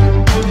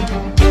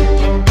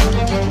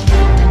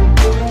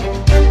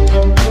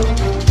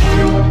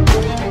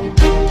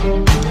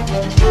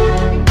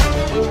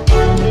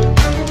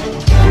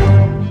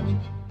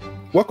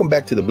 Welcome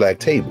back to the Black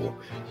Table.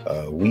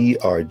 We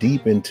are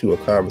deep into a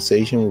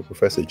conversation with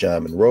Professor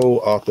John Munro,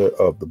 author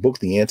of the book,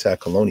 The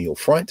Anticolonial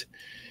Front.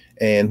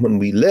 And when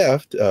we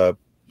left,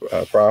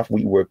 Prof,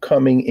 we were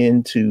coming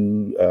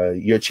into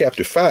your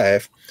chapter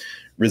 5,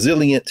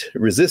 Resilient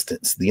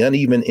Resistance, the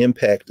Uneven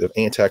Impact of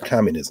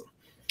Anti-Communism.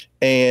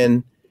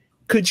 And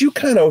could you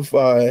kind of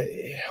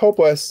help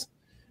us,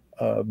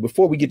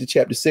 before we get to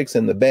chapter 6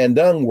 in the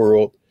Bandung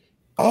world,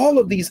 all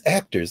of these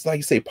actors, like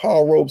you say,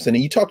 Paul Robeson,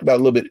 and you talked about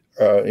a little bit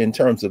in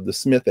terms of the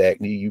Smith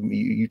Act.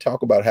 You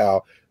talk about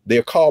how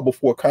they're called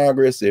before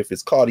Congress. If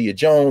it's Claudia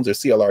Jones or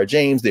CLR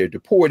James, they're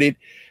deported.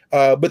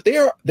 But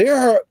there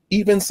are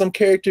even some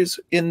characters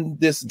in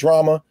this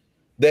drama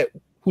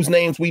whose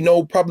names we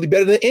know probably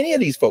better than any of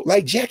these folks,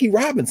 like Jackie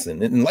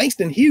Robinson and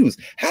Langston Hughes.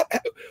 How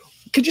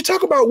could you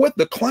talk about what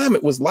the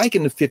climate was like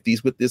in the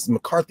 50s with this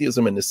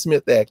McCarthyism and the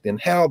Smith Act, and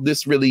how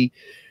this really,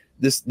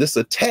 this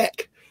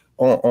attack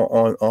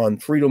on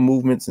freedom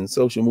movements and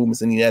social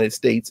movements in the United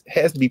States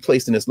has to be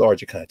placed in this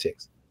larger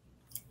context?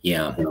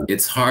 Yeah,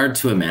 it's hard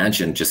to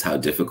imagine just how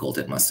difficult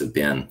it must have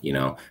been,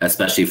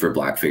 especially for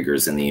Black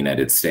figures in the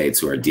United States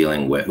who are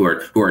dealing with,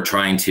 who are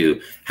trying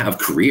to have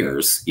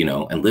careers,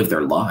 and live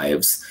their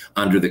lives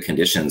under the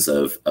conditions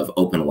of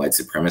open white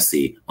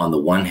supremacy on the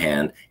one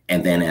hand,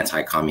 and then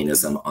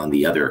anti-communism on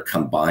the other,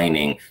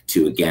 combining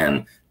to,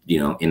 again,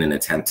 in an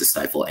attempt to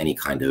stifle any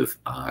kind of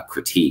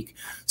critique.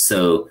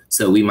 So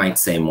we might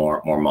say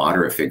more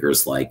moderate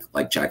figures like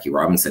Jackie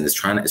Robinson is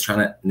trying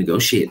to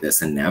negotiate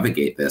this and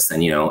navigate this,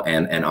 and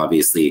and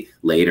obviously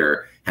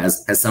later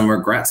has some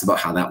regrets about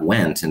how that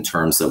went in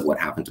terms of what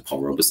happened to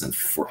Paul Robeson,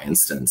 for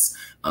instance,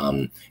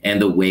 and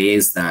the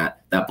ways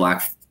that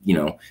Black,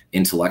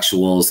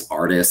 intellectuals,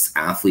 artists,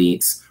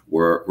 athletes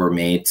were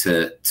made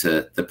to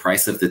the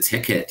price of the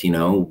ticket,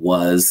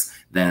 was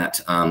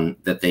that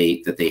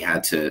they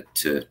had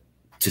to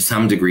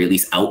some degree, at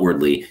least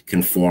outwardly,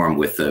 conform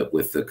with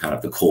the kind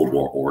of the Cold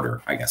War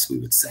order, I guess we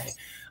would say.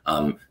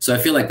 So I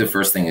feel like the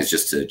first thing is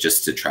just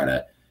to try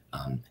to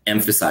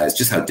emphasize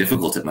just how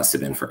difficult it must have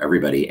been for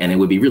everybody. And it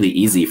would be really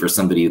easy for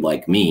somebody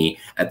like me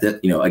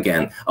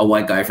again, a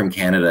white guy from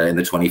Canada in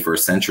the 21st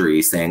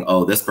century saying,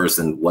 oh, this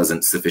person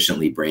wasn't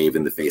sufficiently brave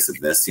in the face of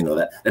this.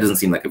 That doesn't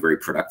seem like a very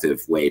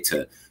productive way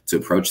to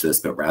approach this,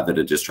 but rather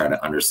to just try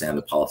to understand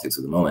the politics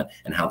of the moment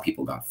and how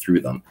people got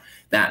through them.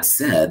 That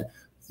said,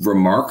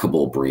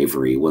 remarkable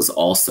bravery was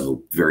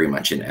also very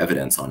much in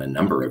evidence on a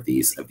number of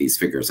these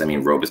figures. I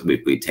mean, Robeson,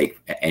 we take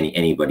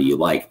anybody you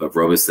like, but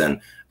Robeson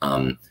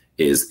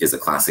is a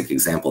classic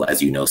example,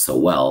 as you know so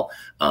well.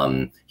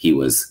 He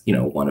was,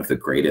 one of the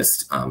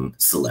greatest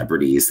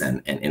celebrities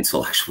and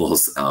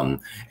intellectuals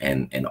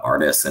and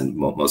artists and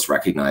most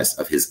recognized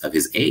of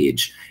his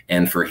age.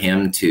 And for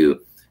him to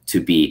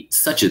be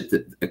such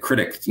a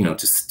critic,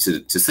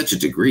 to such a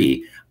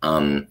degree.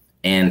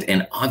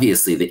 And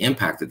obviously the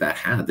impact that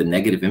had, the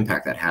negative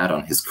impact that had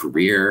on his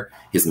career,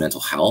 his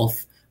mental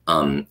health,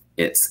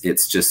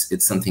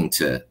 it's something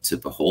to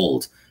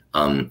behold.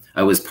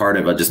 I was part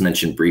of, I'll just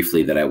mention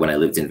briefly that when I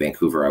lived in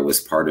Vancouver, I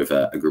was part of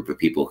a group of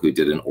people who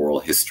did an oral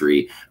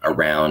history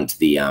around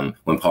the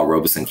when Paul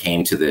Robeson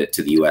came to the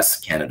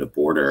U.S.-Canada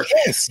border.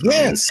 Yes.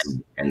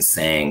 And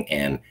sang,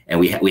 and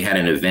we had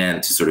an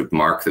event to sort of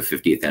mark the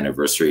 50th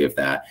anniversary of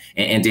that.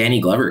 And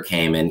Danny Glover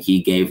came and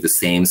he gave the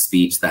same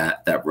speech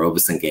that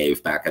Robeson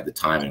gave back at the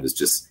time. And it was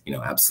just,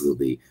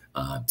 absolutely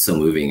so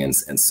moving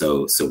and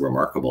so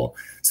remarkable.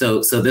 So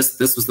this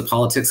was the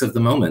politics of the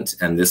moment,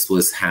 and this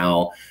was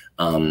how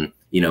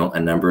a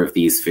number of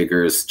these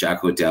figures,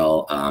 Jack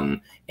O'Dell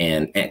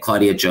and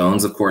Claudia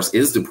Jones, of course,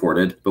 is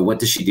deported. But what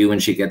does she do when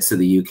she gets to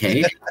the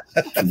UK?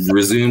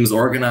 Resumes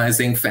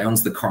organizing,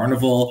 founds the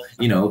Carnival,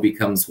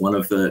 becomes one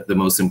of the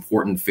most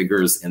important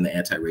figures in the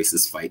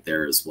anti-racist fight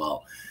there as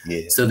well.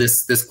 Yeah. So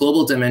this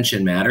global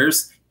dimension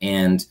matters,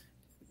 and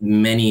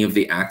many of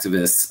the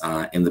activists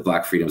in the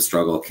Black freedom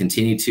struggle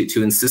continue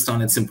to insist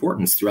on its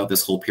importance throughout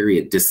this whole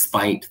period,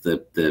 despite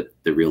the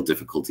real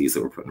difficulties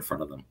that were put in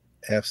front of them.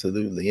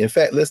 Absolutely. In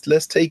fact,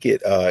 let's take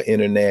it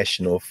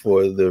international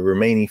for the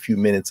remaining few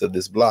minutes of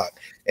this block.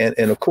 And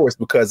of course,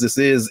 because this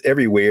is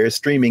everywhere,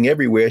 streaming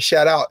everywhere,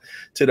 shout out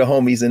to the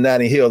homies in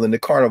Notting Hill and the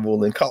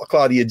Carnival and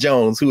Claudia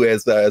Jones, who,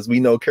 as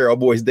we know, Carol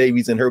Boyce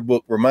Davies in her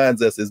book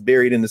reminds us, is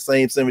buried in the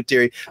same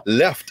cemetery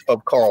left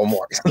of Karl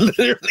Marx,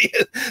 literally.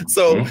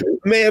 So,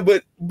 man,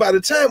 but by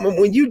the time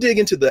when you dig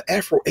into the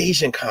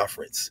Afro-Asian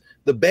Conference,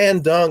 the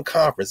Bandung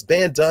Conference,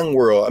 Bandung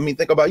World. I mean,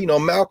 think about,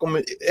 Malcolm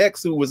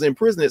X, who was in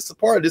prison as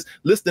part of this,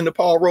 listening to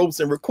Paul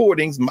Robeson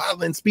recordings,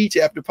 modeling speech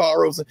after Paul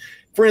Robeson,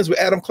 friends with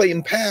Adam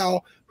Clayton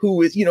Powell,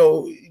 who is,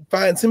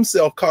 finds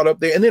himself caught up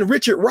there. And then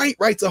Richard Wright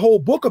writes a whole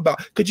book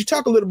about, could you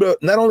talk a little bit,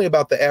 not only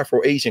about the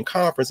Afro-Asian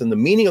Conference and the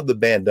meaning of the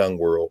Bandung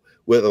World,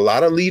 with a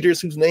lot of leaders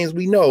whose names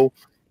we know,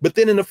 but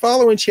then in the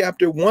following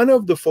chapter, one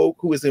of the folk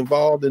who is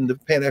involved in the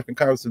Pan-African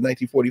Conference of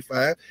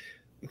 1945,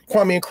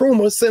 Kwame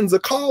Nkrumah, sends a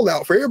call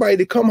out for everybody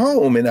to come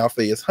home, and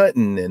Alphaeus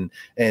Hunton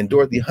and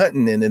Dorothy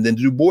Hunton and then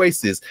Du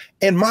Bois's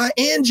and Maya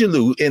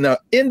Angelou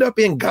end up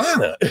in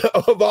Ghana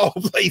of all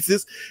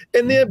places.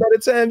 And then by the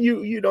time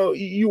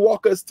you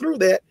walk us through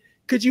that,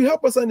 could you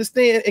help us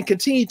understand and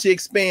continue to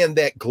expand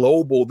that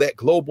global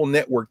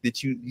network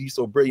that you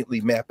so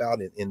brilliantly map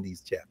out in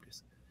these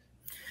chapters?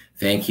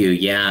 Thank you.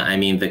 Yeah, I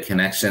mean, the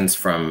connections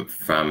from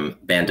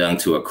Bandung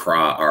to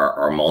Accra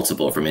are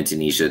multiple, from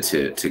Indonesia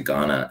to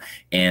Ghana.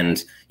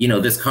 And,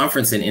 this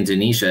conference in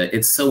Indonesia,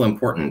 it's so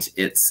important.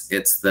 It's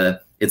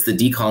the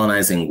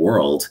decolonizing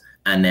world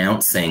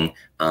announcing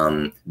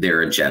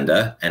their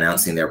agenda,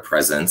 announcing their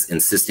presence,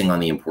 insisting on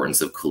the importance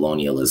of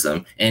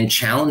colonialism, and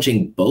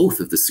challenging both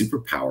of the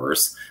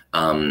superpowers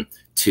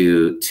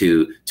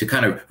to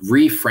kind of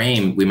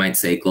reframe, we might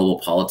say, global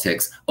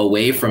politics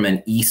away from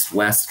an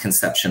East-West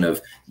conception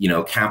of,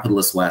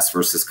 capitalist West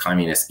versus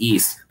communist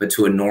East, but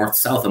to a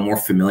North-South, a more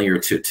familiar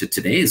to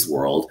today's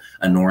world,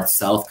 a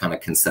North-South kind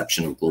of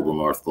conception of global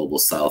North, global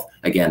South,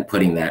 again,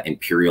 putting that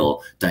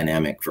imperial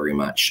dynamic very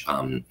much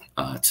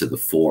to the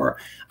fore.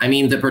 I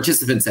mean, the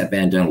participants at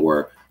Bandung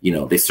were,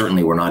 they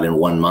certainly were not in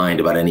one mind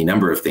about any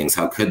number of things.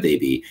 How could they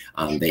be?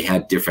 They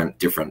had different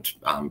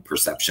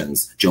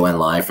perceptions. Zhou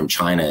Enlai from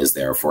China is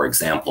there, for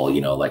example,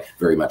 like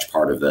very much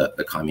part of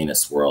the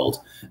communist world.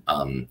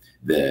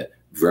 The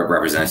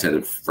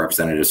representatives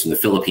from the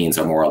Philippines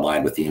are more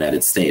allied with the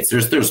United States.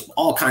 There's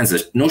all kinds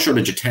of, no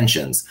shortage of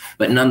tensions,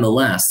 but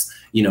nonetheless,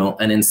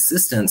 an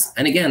insistence.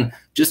 And again,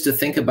 just to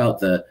think about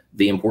the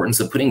importance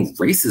of putting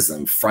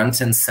racism front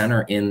and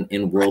center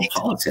in world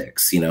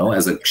politics,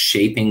 as a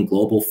shaping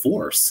global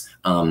force.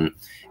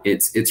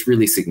 it's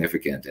really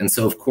significant. And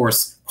so, of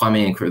course,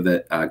 Kwame Nkrumah,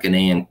 the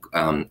Ghanaian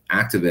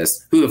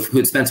activist who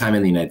had spent time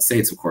in the United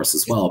States, of course,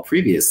 as well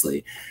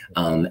previously,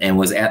 and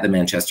was at the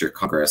Manchester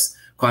Congress.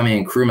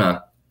 Kwame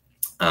Nkrumah,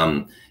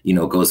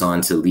 goes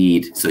on to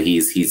lead. So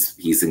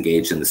he's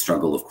engaged in the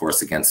struggle, of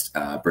course, against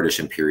British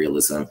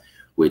imperialism,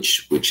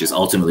 which is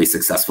ultimately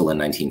successful in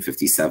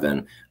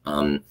 1957.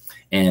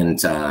 And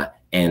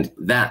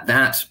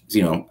that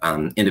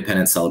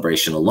independence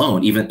celebration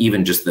alone,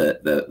 even just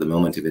the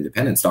moment of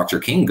independence, Dr.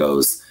 King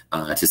goes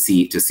to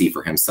see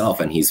for himself,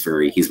 and he's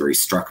very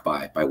struck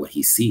by what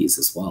he sees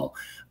as well.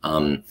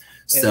 And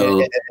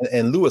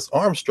Louis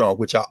Armstrong,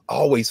 which I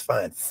always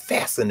find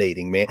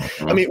fascinating, man.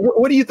 I mean,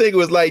 what do you think it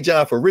was like,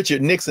 John, for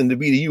Richard Nixon to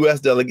be the U.S.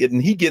 delegate,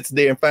 and he gets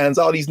there and finds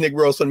all these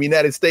Negroes from the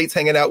United States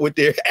hanging out with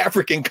their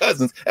African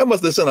cousins? That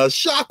must have sent a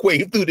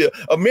shockwave through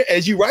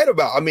as you write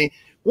about. I mean,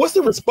 what's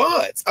the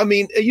response? I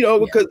mean,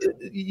 because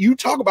you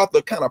talk about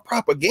the kind of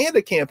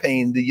propaganda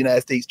campaign the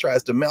United States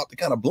tries to mount to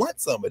kind of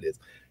blunt some of this.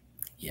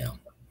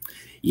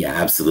 Yeah,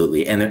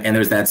 absolutely. And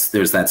there's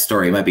that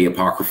story, it might be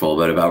apocryphal,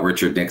 but about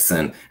Richard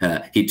Nixon.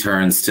 He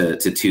turns to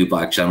two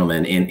black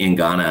gentlemen in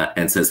Ghana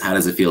and says, "How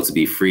does it feel to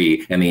be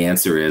free?" And the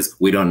answer is,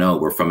 "We don't know.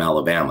 We're from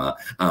Alabama,"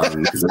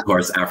 because of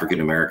course African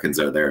Americans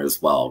are there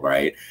as well,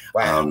 right?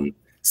 Wow.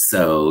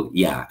 So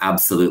yeah,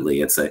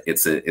 absolutely. It's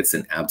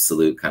an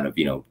absolute kind of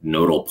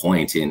nodal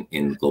point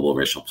in global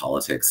racial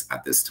politics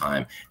at this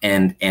time,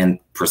 and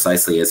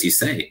precisely as you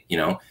say,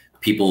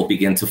 people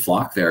begin to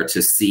flock there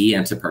to see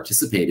and to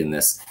participate in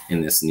this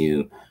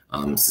new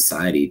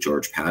society.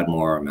 George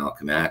Padmore,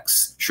 Malcolm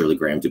X, Shirley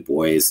Graham Du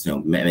Bois,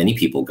 many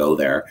people go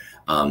there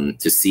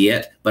to see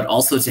it, but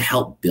also to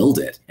help build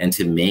it and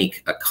to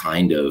make a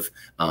kind of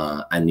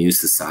a new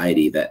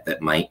society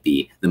that might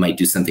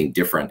do something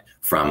different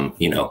from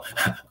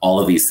all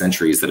of these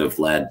centuries that have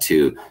led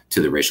to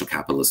the racial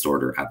capitalist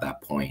order at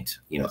that point.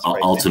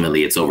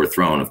 Ultimately it's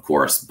overthrown, of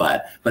course,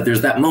 but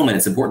there's that moment.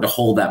 It's important to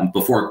hold that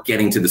before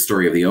getting to the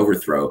story of the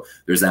overthrow.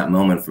 There's that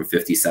moment from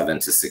 57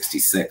 to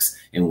 66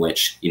 in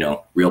which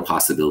real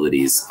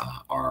possibilities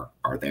are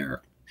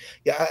there.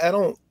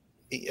 Yeah,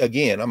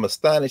 again, I'm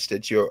astonished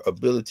at your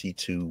ability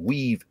to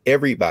weave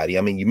everybody.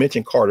 I mean, you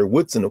mentioned Carter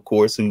Woodson, of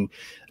course, who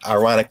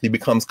ironically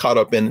becomes caught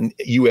up in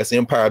U.S.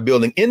 empire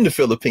building in the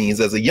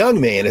Philippines as a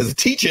young man, as a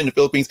teacher in the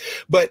Philippines.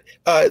 But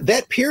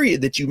that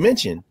period that you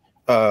mentioned,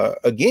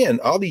 again,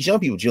 all these young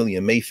people,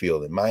 Julian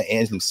Mayfield and Maya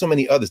Angelou, so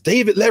many others,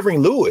 David Levering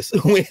Lewis,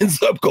 who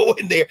ends up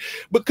going there.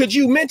 But could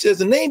you mention,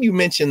 as a name you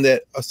mentioned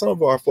that some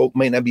of our folk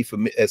may not be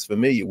as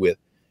familiar with,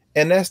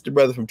 and that's the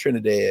brother from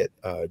Trinidad,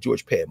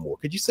 George Padmore.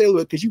 Could you say a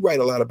little bit, because you write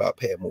a lot about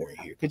Padmore in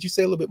here. Could you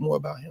say a little bit more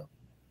about him?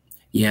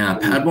 Yeah,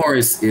 Padmore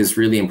is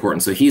really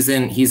important. So he's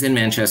in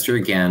Manchester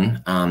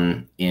again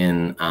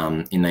in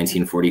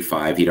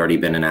 1945. He'd already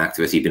been an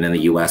activist. He'd been in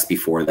the U.S.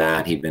 before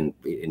that. He'd been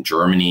in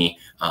Germany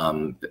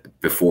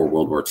before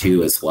World War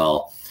II as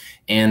well.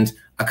 And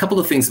a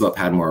couple of things about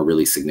Padmore are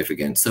really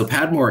significant. So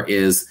Padmore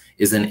is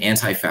an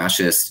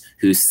anti-fascist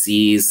who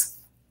sees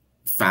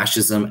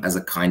fascism as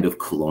a kind of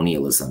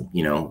colonialism.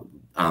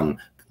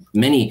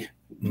 Many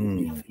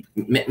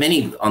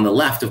on the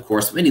left, of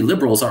course, many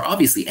liberals are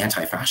obviously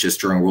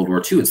anti-fascist during World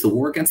War II. It's the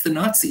war against the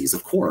Nazis,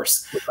 of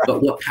course.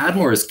 But what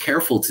Padmore is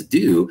careful to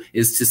do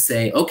is to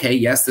say, okay,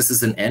 yes, this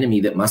is an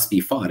enemy that must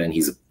be fought, and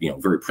he's a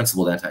very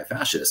principled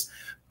anti-fascist.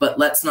 But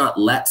let's not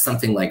let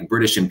something like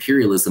British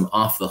imperialism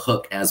off the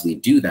hook as we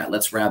do that.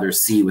 Let's rather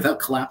see, without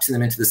collapsing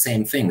them into the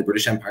same thing, the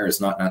British Empire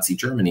is not Nazi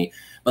Germany,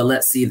 but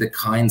let's see the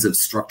kinds of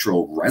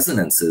structural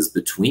resonances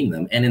between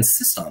them and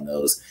insist on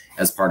those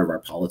as part of our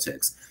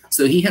politics.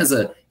 So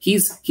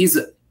he's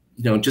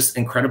just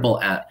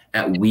incredible at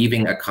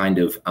weaving a kind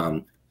of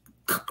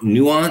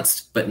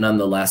nuanced, but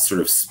nonetheless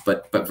sort of,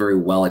 but very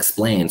well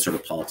explained sort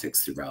of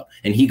politics throughout.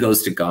 And he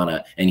goes to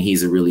Ghana, and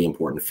he's a really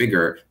important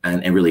figure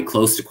and really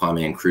close to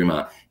Kwame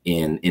Nkrumah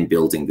in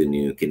building the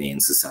new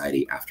Ghanaian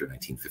society after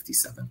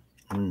 1957.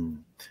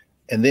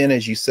 And then,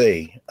 as you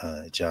say,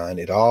 John,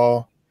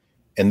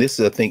 and this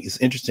is, I think, is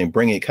interesting,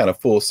 bringing it kind of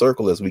full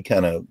circle as we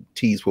kind of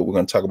tease what we're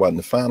going to talk about in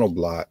the final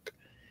block.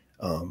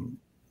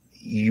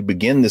 You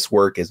begin this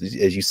work, as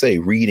you say,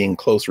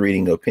 close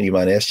reading of Penny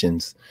Von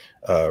Eschen's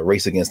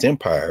Race Against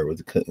Empire,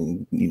 with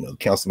the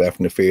Council of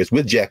African Affairs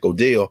with Jack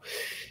O'Dell.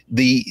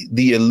 The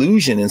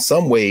illusion, in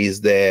some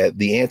ways, that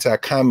the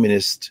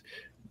anti-communist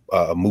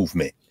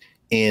movement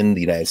in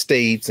the United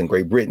States and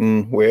Great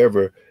Britain,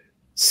 wherever,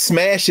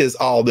 smashes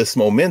all this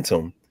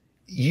momentum.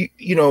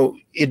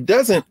 It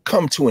doesn't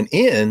come to an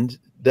end,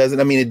 does it?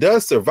 I mean, it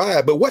does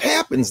survive, but what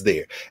happens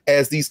there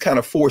as these kind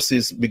of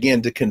forces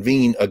begin to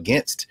convene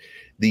against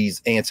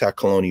these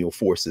anti-colonial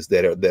forces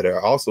that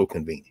are also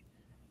convening?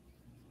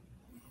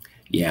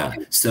 Yeah.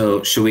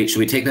 So should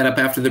we take that up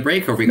after the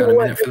break, or have we got a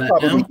minute for that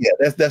now?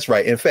 Yeah, that's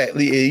right. In fact,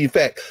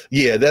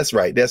 yeah, that's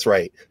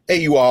right. Hey,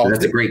 you all.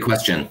 That's a great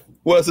question.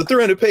 Well, it's a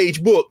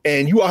 300-page book,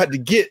 and you ought to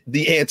get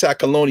the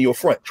Anti-Colonial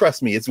Front.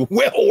 Trust me, it's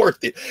well worth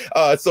it.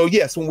 So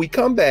yes, when we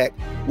come back,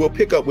 we'll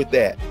pick up with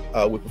that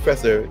with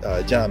Professor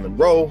John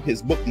Munro,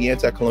 his book, The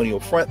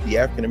Anti-Colonial Front, The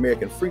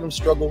African-American Freedom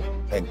Struggle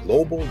and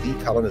Global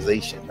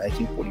Decolonization,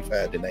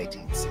 1945 to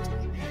 1960.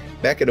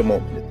 Back in a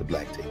moment at the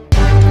Black Table.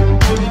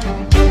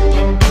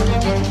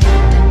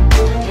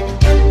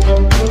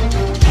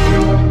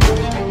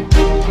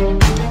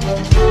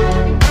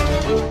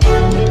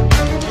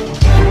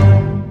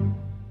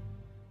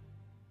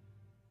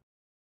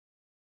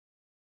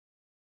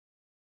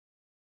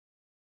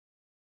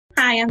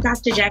 Hi, I'm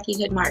Dr. Jackie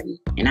Hood Martin,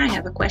 and I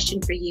have a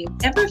question for you.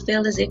 Ever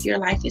feel as if your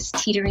life is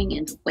teetering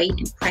and the weight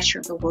and pressure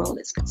of the world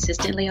is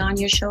consistently on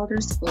your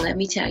shoulders? Well, let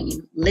me tell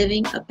you,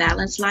 living a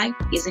balanced life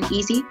isn't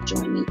easy.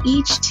 Join me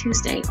each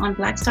Tuesday on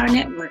Black Star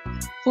Network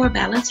for A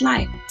Balanced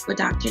Life with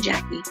Dr.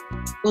 Jackie.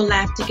 We'll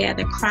laugh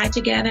together, cry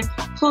together,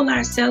 pull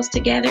ourselves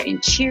together,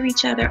 and cheer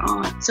each other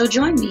on. So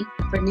join me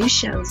for new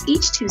shows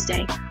each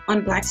Tuesday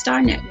on Black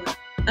Star Network,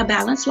 A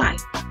Balanced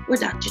Life with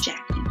Dr.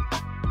 Jackie.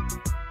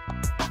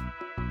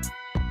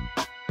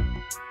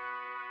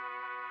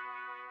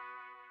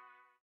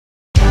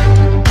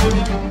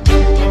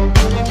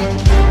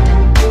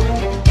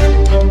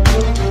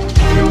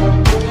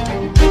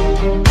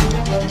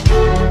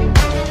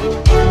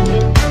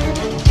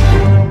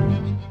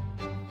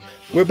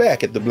 We're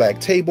back at the Black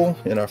Table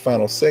in our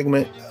final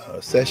segment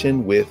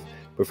session with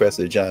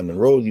Professor John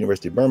Munro,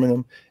 University of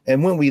Birmingham.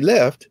 And when we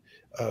left,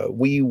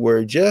 we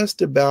were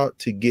just about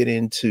to get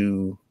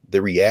into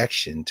the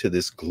reaction to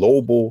this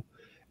global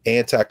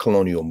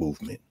anti-colonial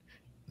movement.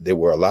 There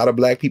were a lot of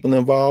Black people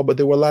involved, but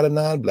there were a lot of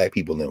non-Black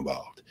people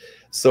involved.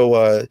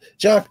 So,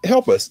 John,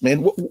 help us, man.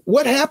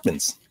 What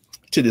happens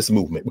to this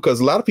movement? Because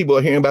a lot of people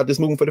are hearing about this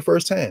movement for the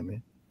first time,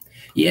 man.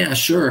 Yeah,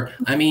 sure.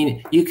 I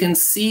mean, you can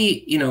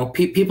see, you know,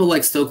 people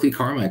like Stokely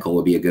Carmichael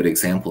would be a good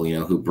example, you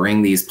know, who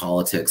bring these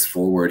politics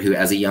forward, who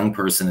as a young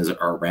person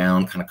are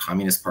around kind of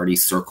Communist Party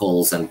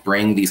circles and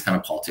bring these kind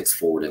of politics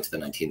forward into the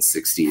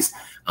 1960s.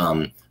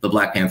 The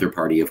Black Panther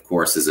Party, of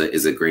course,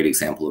 is a great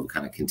example of a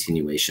kind of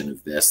continuation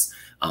of this.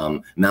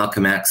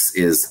 Malcolm X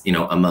is, you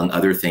know, among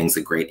other things,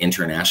 a great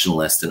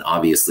internationalist, and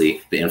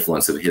obviously the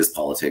influence of his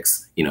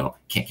politics, you know,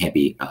 can't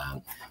be,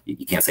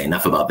 you can't say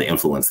enough about the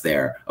influence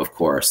there, of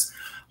course.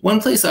 One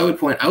place I would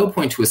point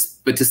to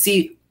but to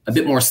see a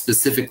bit more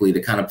specifically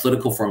the kind of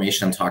political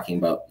formation I'm talking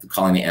about,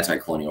 calling the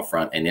Anti-Colonial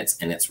Front and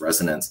its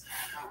resonance.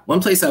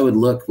 One place I would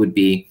look would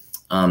be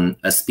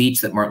a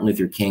speech that Martin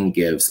Luther King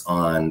gives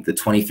on the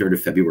 23rd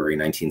of February,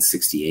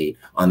 1968,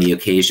 on the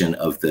occasion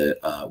of the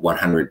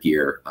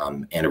 100-year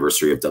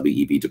anniversary of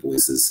W.E.B. Du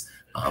Bois's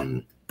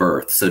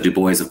birth. So Du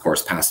Bois, of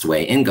course, passed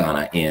away in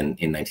Ghana in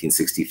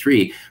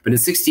 1963, but in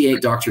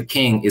 '68, Dr.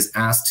 King is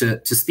asked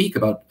to speak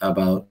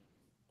about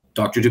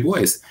Dr. Du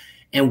Bois.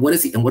 And what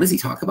does he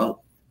talk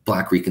about?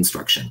 Black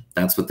Reconstruction.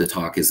 That's what the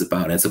talk is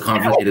about. And it's a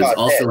conference. It is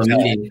also a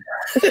meeting,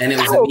 and it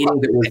was a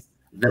meeting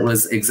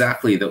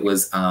that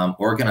was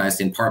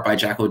organized in part by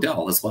Jack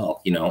O'Dell as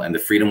well, you know, and the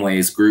Freedom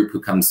Ways group, who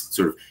comes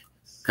sort of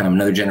kind of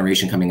another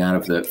generation coming out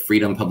of the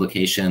Freedom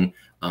publication,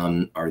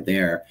 are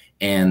there.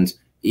 And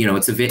you know,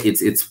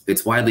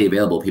 it's widely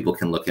available. People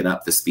can look it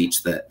up, the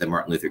speech that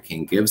Martin Luther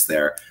King gives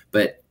there.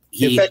 But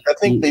in fact, I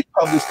think they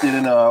published it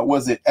in,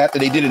 was it after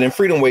they did it in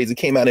Freedom Ways, it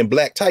came out in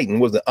Black Titan,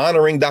 was it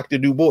honoring Dr.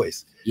 Du Bois?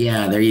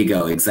 Yeah, there you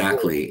go.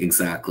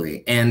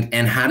 Exactly. And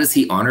how does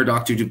he honor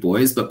Dr. Du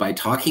Bois? But by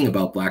talking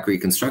about Black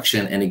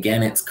Reconstruction. And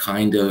again, it's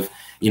kind of,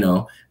 you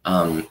know,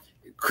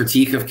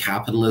 critique of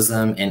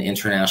capitalism and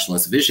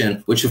internationalist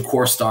vision, which of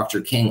course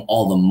Dr. King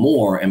all the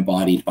more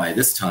embodied by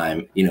this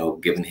time, you know,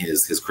 given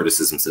his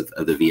criticisms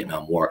of the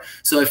Vietnam War.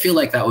 So I feel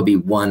like that would be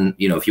one,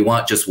 you know, if you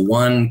want just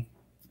one,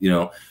 you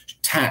know,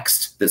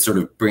 text that sort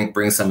of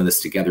brings some of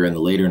this together in the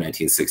later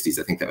 1960s,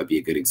 I think that would be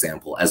a good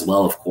example, as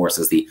well, of course,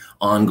 as the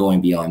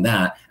ongoing beyond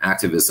that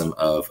activism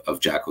of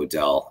Jack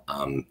O'Dell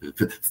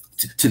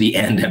to the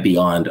end and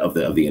beyond of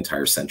the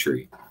entire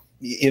century.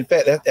 In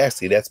fact,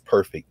 that's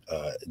perfect,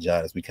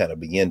 John, as we kind of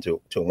begin to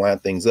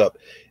wind things up.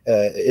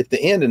 At the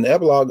end, in the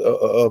epilogue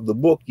of the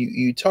book,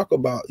 you talk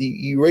about,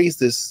 you raise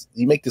this,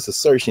 you make this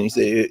assertion. You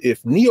say,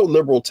 if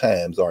neoliberal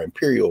times are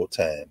imperial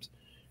times,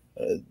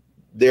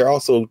 there are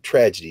also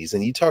tragedies.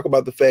 And you talk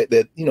about the fact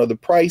that, you know, the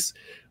price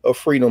of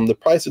freedom, the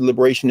price of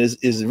liberation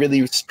is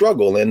really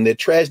struggle. And the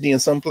tragedy in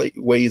some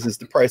ways is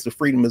the price of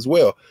freedom as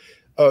well.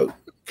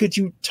 Could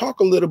you talk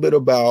a little bit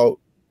about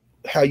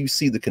how you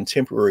see the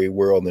contemporary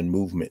world and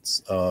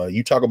movements?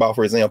 You talk about,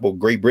 for example,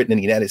 Great Britain and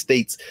the United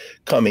States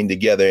coming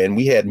together. And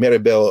we had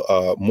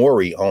Maribel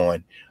Mori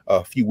on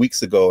a few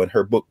weeks ago in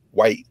her book,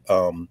 White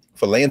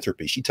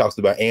Philanthropy. She talks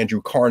about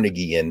Andrew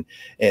Carnegie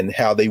and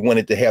how they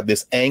wanted to have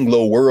this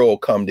Anglo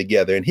world come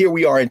together. And here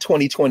we are in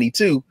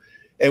 2022,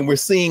 and we're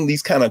seeing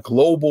these kind of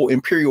global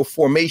imperial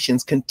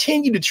formations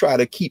continue to try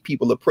to keep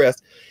people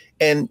oppressed.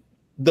 And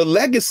the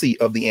legacy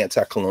of the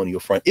Anti-Colonial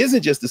Front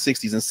isn't just the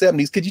 60s and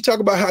 70s. Could you talk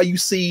about how you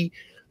see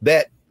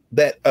that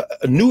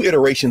new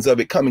iterations of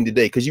it coming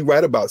today? Because you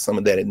write about some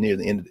of that at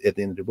the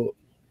end of the book.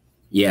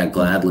 Yeah,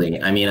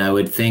 gladly. I mean, I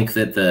would think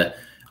that the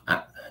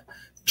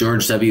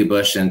George W.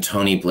 Bush and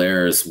Tony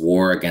Blair's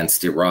war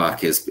against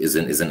Iraq is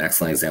an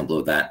excellent example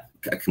of that,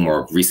 a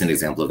more recent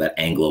example of that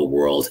Anglo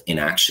world in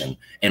action.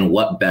 And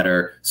what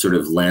better sort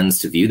of lens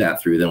to view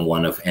that through than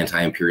one of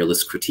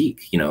anti-imperialist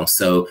critique, you know?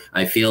 So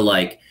I feel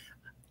like,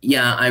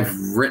 yeah, I've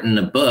written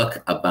a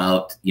book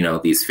about, you know,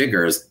 these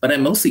figures, but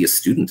I'm mostly a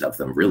student of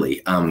them,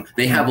 really.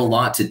 They have a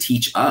lot to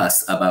teach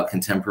us about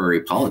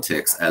contemporary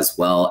politics, as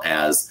well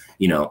as,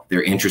 you know,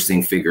 they're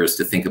interesting figures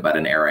to think about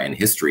an era in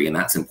history, and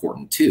that's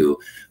important too.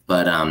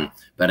 But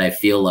I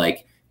feel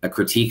like a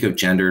critique of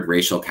gendered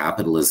racial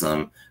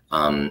capitalism,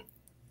 and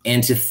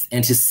to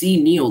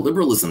see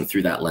neoliberalism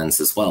through that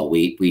lens as well.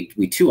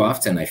 We too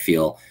often, I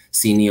feel,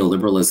 see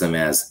neoliberalism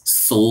as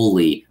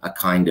solely a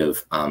kind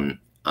of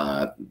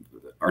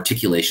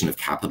articulation of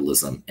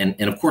capitalism. And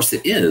of course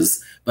it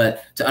is,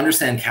 but to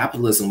understand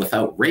capitalism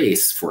without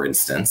race, for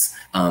instance,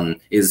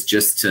 is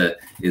just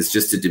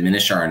to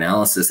diminish our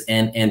analysis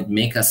and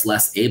make us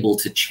less able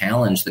to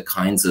challenge the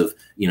kinds of,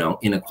 you know,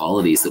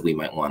 inequalities that we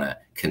might want to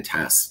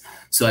contest.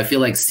 So I feel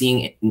like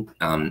seeing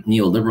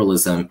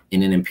neoliberalism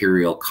in an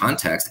imperial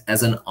context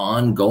as an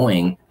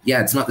ongoing,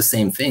 yeah, it's not the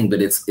same thing,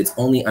 but it's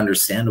only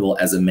understandable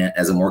as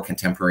a more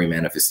contemporary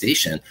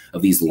manifestation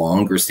of these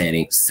longer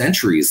standing,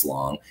 centuries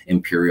long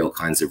imperial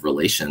kinds of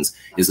relations,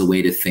 is a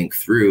way to think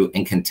through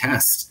and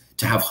contest.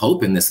 To have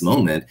hope in this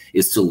moment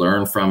is to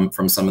learn from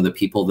some of the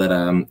people that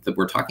that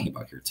we're talking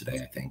about here today,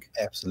 I think.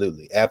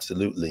 Absolutely,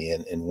 absolutely.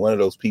 And one of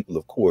those people,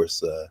 of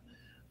course,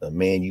 a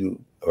man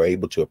you are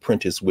able to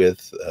apprentice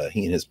with,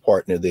 he and his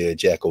partner there,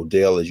 Jack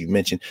Odell, as you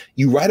mentioned.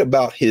 You write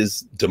about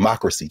his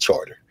democracy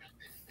charter.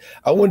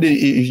 I wonder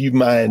if you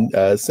mind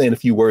saying a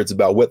few words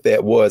about what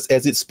that was,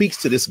 as it speaks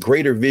to this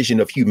greater vision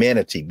of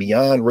humanity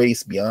beyond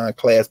race, beyond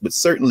class, but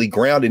certainly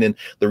grounded in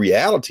the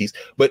realities.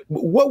 But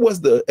what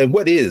was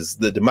what is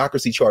the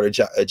democracy charter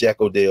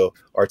Jack Odell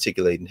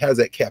articulating? How does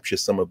that capture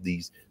some of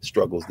these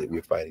struggles that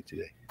we're fighting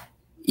today?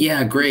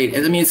 Yeah, great. I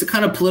mean, it's a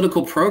kind of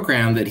political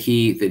program that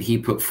he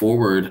put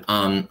forward.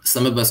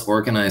 Some of us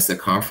organized a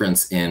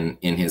conference in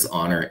his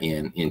honor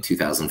in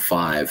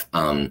 2005,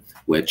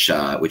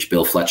 which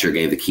Bill Fletcher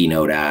gave the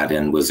keynote at,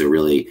 and was a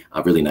really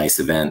nice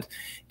event.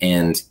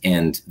 And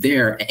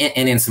there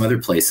and in some other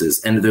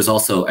places, and there's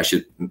also, I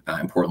should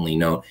importantly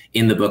note,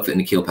 in the book that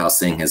Nikhil Pal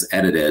Singh has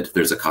edited,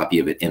 there's a copy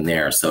of it in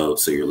there, so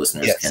your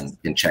listeners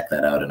can check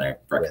that out, and I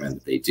recommend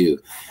that they do.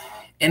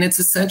 And it's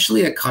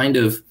essentially a kind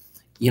of,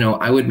 you know,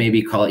 I would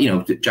maybe call it, you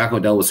know, Jack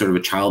Odell was sort of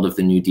a child of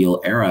the New Deal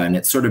era, and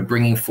it's sort of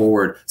bringing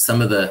forward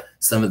some of the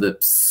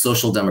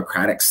social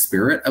democratic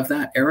spirit of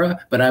that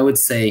era. But I would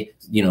say,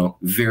 you know,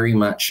 very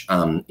much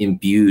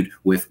imbued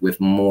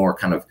with more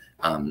kind of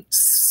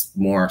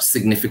more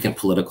significant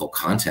political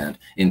content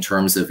in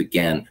terms of,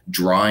 again,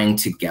 drawing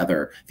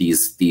together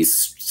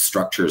these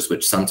structures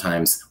which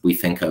sometimes we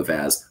think of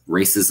as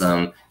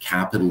racism,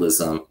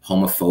 capitalism,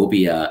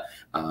 homophobia,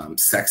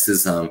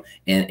 sexism,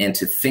 and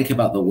to think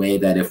about the way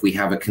that if we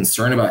have a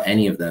concern about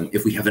any of them,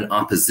 if we have an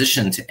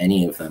opposition to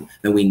any of them,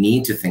 then we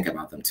need to think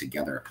about them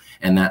together.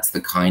 And that's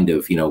the kind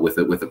of, you know, with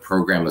a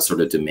program of sort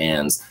of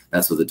demands,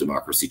 that's what the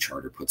Democracy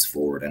Charter puts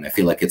forward. And I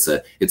feel like it's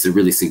a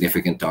really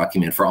significant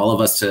document for all of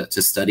us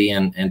to study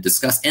and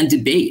discuss and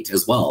debate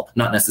as well,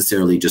 not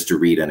necessarily just to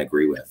read and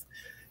agree with.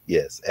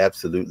 Yes,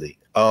 absolutely.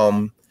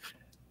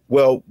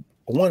 Well,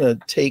 I want to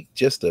take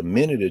just a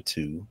minute or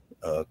two,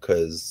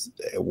 because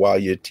while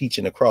you're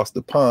teaching across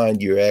the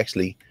pond, you're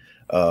actually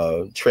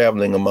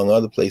traveling among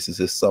other places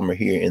this summer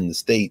here in the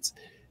States,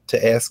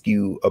 to ask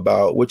you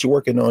about what you're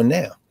working on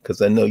now.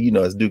 Because I know, you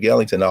know, as Duke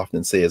Ellington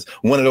often says,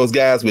 one of those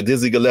guys with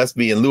Dizzy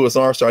Gillespie and Louis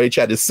Armstrong, they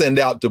tried to send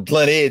out to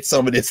blunt edge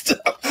some of this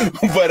stuff.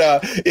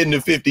 But in the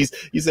 50s,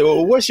 you said,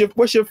 well, what's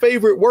your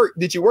favorite work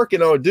that you're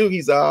working on, Duke?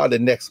 He's the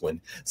next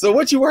one. So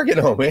what you working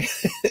on, man?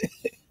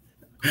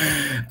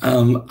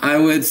 I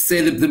would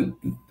say that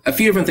a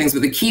few different things,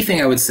 but the key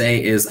thing I would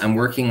say is I'm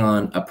working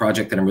on a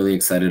project that I'm really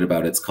excited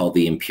about. It's called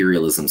the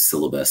Imperialism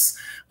Syllabus.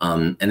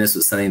 And this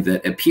was something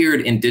that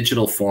appeared in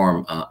digital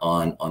form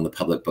on the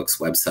Public Books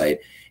website.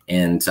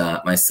 And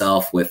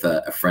myself with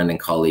a friend and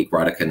colleague,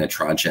 Radhika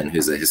Natarajan,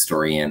 who's a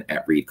historian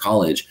at Reed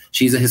College.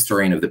 She's a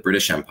historian of the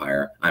British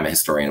Empire. I'm a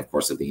historian, of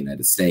course, of the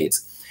United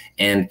States.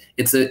 And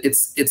it's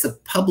a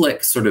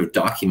public sort of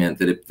document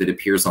that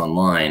appears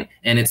online,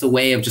 and it's a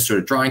way of just sort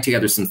of drawing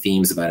together some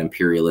themes about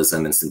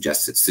imperialism and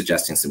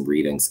suggesting some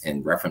readings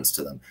in reference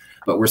to them.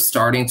 But we're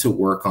starting to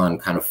work on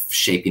kind of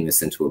shaping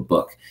this into a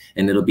book,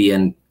 and it'll be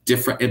an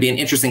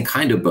interesting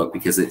kind of book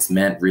because it's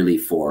meant really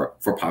for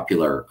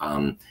popular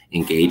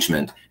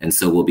engagement. And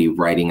so we'll be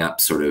writing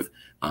up sort of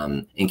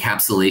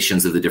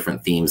encapsulations of the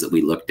different themes that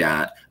we looked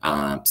at,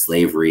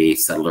 slavery,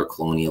 settler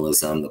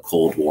colonialism, the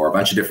Cold War, a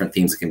bunch of different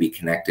themes that can be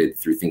connected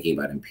through thinking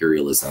about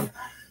imperialism.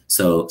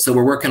 So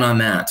we're working on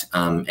that,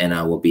 and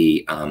I will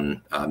be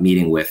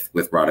meeting with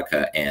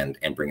Radhika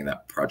and bringing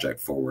that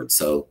project forward.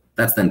 So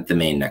that's the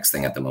main next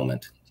thing at the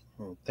moment.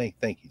 Oh, thank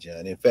you,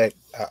 John. In fact,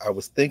 I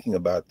was thinking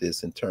about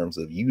this in terms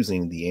of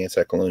using the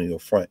Anticolonial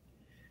Front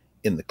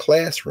in the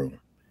classroom.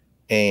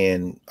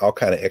 and all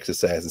kind of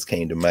exercises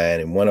came to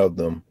mind. And one of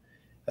them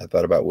I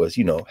thought about was,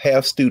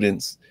 have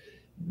students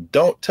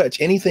don't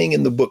touch anything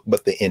in the book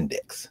but the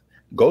index.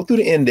 Go through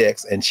the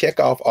index and check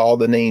off all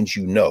the names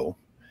you know,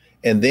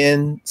 and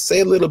then say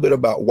a little bit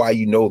about why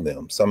you know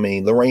them. So, I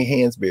mean, Lorraine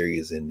Hansberry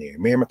is in there.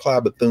 Mary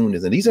McLeod Bethune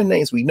is in. These are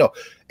names we know.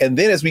 And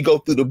then as we go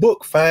through the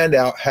book, find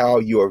out how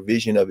your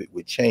vision of it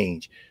would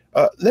change.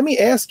 Let me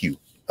ask you,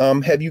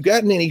 have you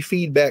gotten any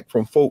feedback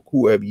from folk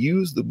who have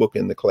used the book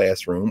in the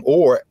classroom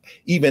or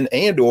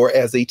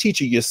as a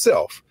teacher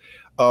yourself?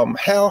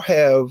 How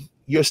have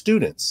your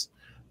students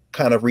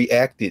kind of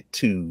reacted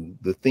to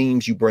the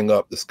themes you bring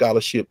up, the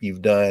scholarship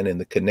you've done, and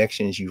the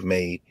connections you've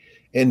made?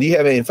 And do you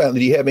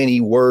have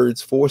any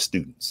words for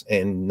students,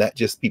 and not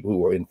just people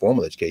who are in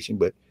formal education,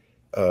 but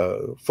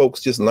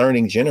folks just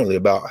learning generally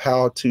about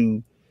how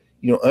to,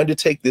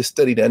 undertake this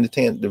study to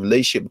understand the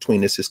relationship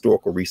between this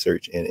historical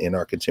research and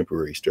our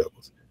contemporary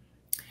struggles?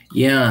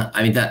 Yeah,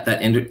 I mean, that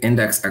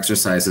index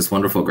exercise is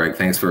wonderful, Greg.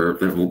 Thanks for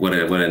what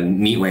a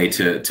neat way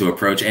to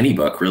approach any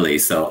book, really.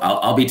 So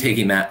I'll be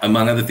taking that,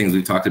 among other things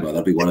we've talked about.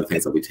 That'll be one of the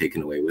things I'll be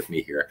taking away with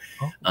me here.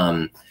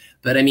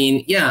 But I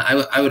mean, yeah,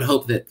 I would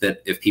hope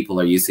that if people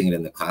are using it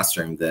in the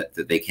classroom, that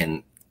they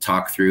can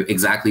talk through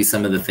exactly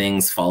some of the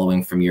things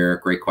following from your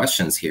great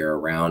questions here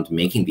around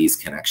making these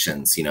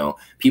connections.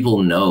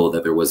 People know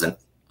that there was a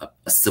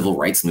civil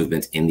rights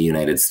movement in the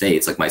United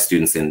States. Like my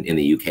students in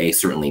the UK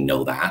certainly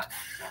know that.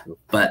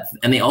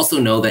 And they also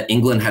know that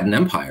England had an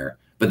empire,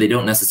 but they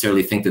don't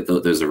necessarily think that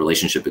there's a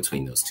relationship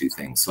between those two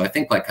things. So I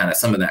think like kind of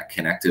some of that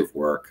connective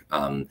work,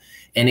 and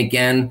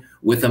again,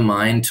 with a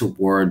mind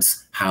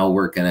towards how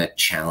we're going to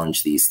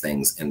challenge these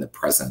things in the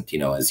present,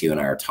 as you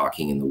and I are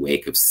talking in the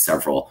wake of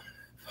several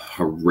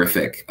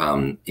horrific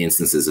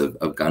instances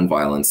of gun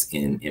violence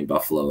in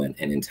Buffalo and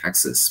in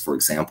Texas, for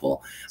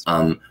example.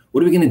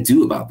 What are we going to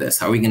do about this?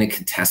 How are we going to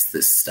contest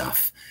this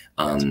stuff?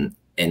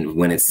 And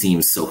when it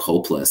seems so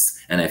hopeless.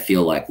 And I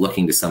feel like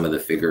looking to some of the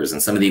figures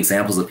and some of the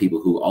examples of people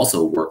who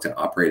also worked and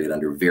operated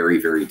under very,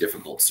 very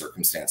difficult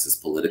circumstances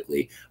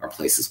politically are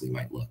places we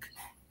might look.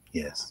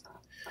 Yes.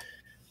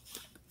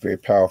 Very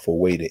powerful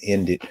way to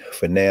end it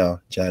for now,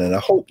 John. And I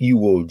hope you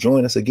will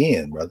join us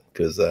again, brother,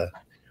 because I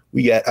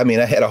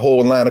had a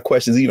whole line of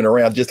questions even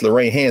around just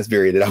Lorraine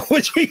Hansberry that I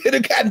wish we could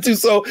have gotten to.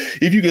 So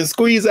if you can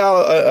squeeze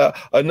out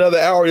another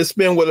hour to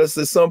spend with us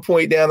at some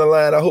point down the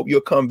line, I hope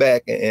you'll come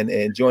back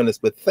and join us.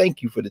 But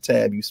thank you for the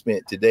time you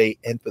spent today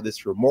and for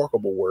this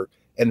remarkable work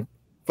and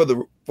for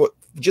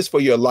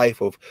your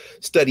life of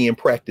study and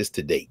practice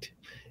to date.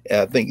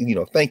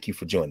 Thank you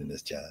for joining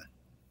us, John.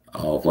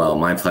 Oh, well,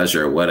 my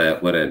pleasure. What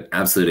an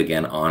absolute,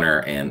 again, honor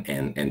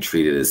and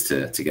treat it is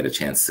to get a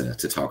chance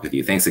to talk with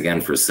you. Thanks again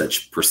for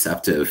such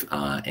perceptive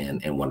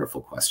and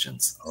wonderful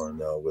questions. Oh,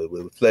 no,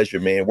 with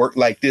pleasure, man. Work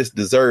like this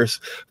deserves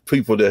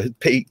people to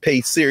pay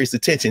serious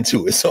attention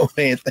to it. So,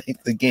 man,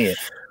 thanks again.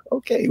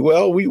 Okay,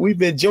 well, we've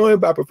been joined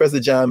by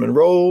Professor John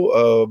Munro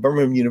of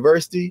Birmingham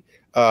University.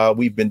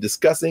 We've been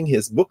discussing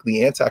his book, The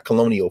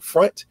Anticolonial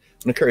Front.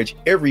 I encourage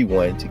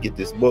everyone to get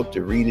this book,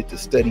 to read it, to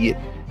study it.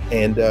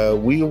 And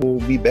we will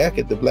be back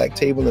at the Black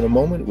Table in a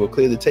moment. We'll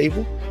clear the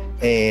table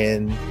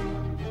and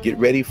get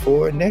ready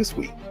for next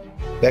week.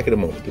 Back in a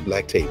moment, the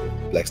Black Table,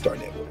 Black Star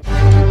Network.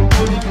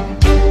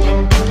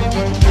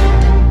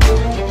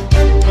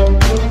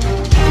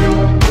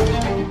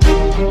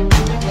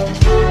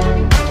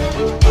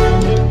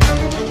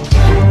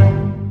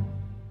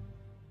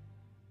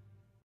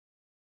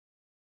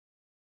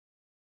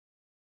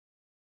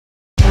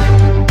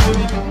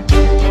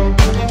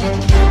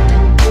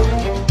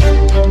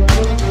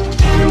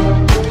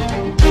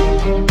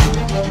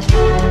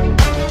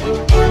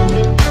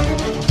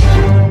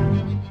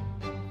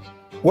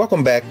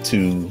 Welcome back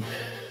to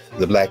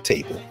the Black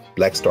Table,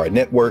 Black Star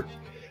Network.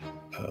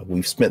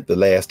 We've spent the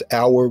last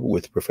hour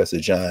with Professor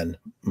John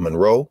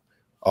Munro,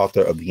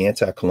 author of The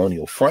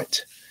Anticolonial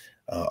Front,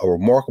 a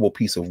remarkable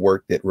piece of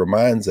work that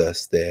reminds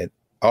us that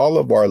all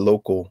of our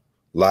local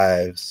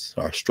lives,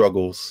 our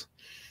struggles,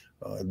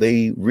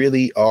 they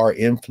really are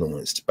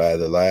influenced by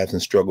the lives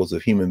and struggles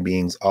of human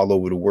beings all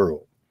over the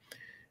world.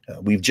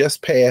 We've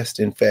just passed,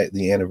 in fact,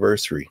 the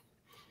anniversary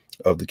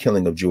of the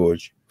killing of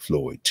George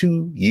Floyd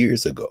 2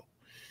 years ago.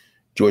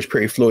 George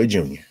Perry Floyd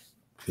Jr.,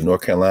 the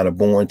North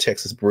Carolina-born,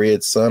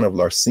 Texas-bred son of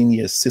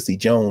Larcenia Cissy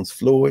Jones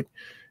Floyd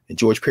and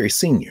George Perry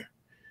Sr.,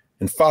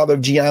 and father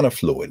of Gianna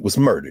Floyd, was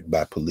murdered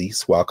by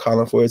police while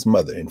calling for his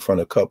mother in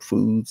front of Cup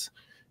Foods,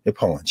 a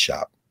pawn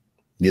shop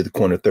near the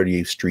corner of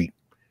 38th Street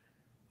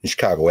and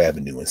Chicago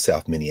Avenue in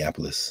South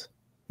Minneapolis,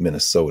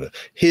 Minnesota.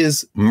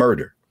 His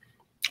murder,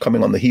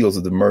 coming on the heels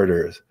of the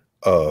murders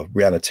of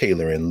Breonna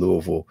Taylor in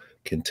Louisville,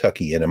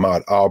 Kentucky, and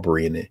Ahmaud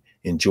Arbery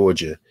in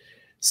Georgia,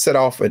 set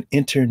off an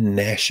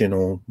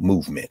international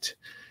movement.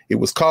 It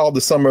was called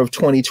the summer of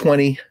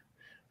 2020,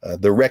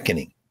 The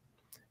Reckoning.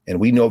 And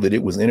we know that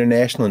it was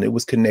international and it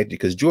was connected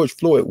because George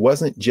Floyd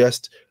wasn't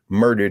just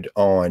murdered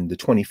on the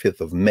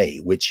 25th of May,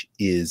 which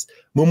is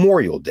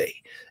Memorial Day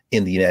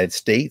in the United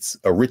States,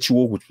 a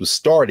ritual which was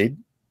started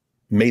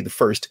May the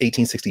 1st,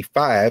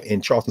 1865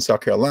 in Charleston,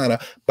 South Carolina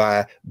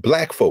by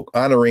Black folk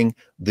honoring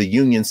the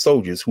Union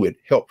soldiers who had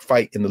helped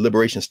fight in the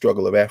liberation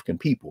struggle of African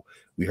people.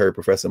 We heard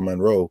Professor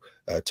Munro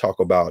talk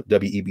about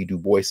W.E.B. Du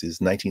Bois's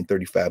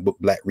 1935 book,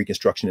 Black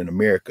Reconstruction in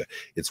America.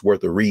 It's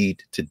worth a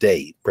read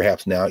today,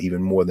 perhaps now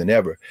even more than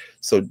ever.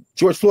 So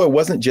George Floyd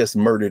wasn't just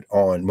murdered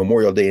on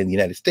Memorial Day in the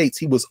United States.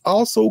 He was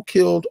also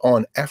killed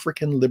on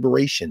African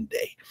Liberation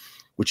Day,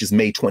 which is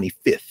May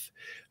 25th.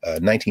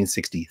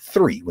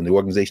 1963, when the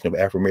Organization of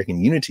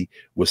Afro-American Unity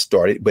was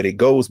started, but it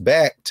goes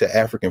back to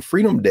African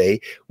Freedom Day,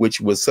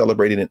 which was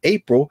celebrated in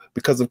April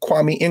because of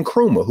Kwame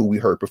Nkrumah, who we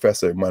heard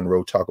Professor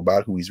Munro talk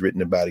about, who he's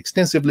written about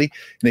extensively.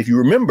 And if you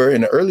remember,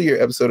 in an earlier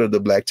episode of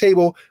The Black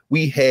Table,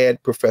 we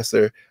had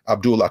Professor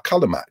Abdullah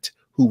Kalimat,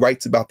 who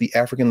writes about the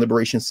African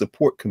Liberation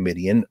Support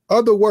Committee. In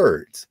other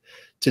words,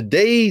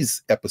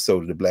 today's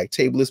episode of The Black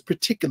Table is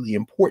particularly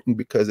important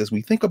because as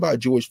we think about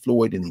George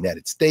Floyd in the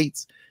United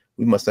States,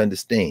 we must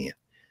understand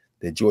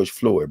that George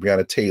Floyd,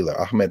 Breonna Taylor,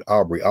 Ahmaud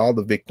Arbery, all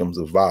the victims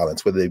of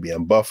violence, whether they be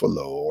in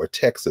Buffalo or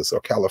Texas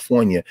or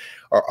California,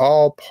 are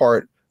all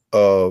part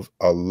of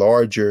a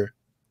larger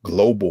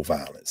global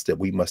violence that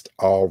we must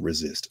all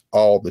resist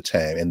all the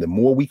time. And the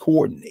more we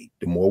coordinate,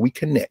 the more we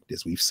connect,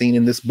 as we've seen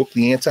in this book,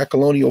 The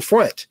Anticolonial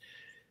Front,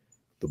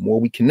 the more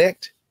we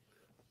connect,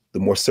 the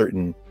more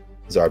certain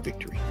is our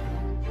victory.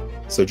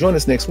 So join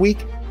us next week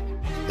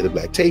at The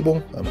Black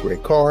Table. I'm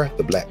Greg Carr,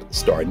 the Black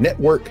Star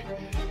Network.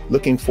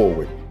 Looking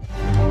forward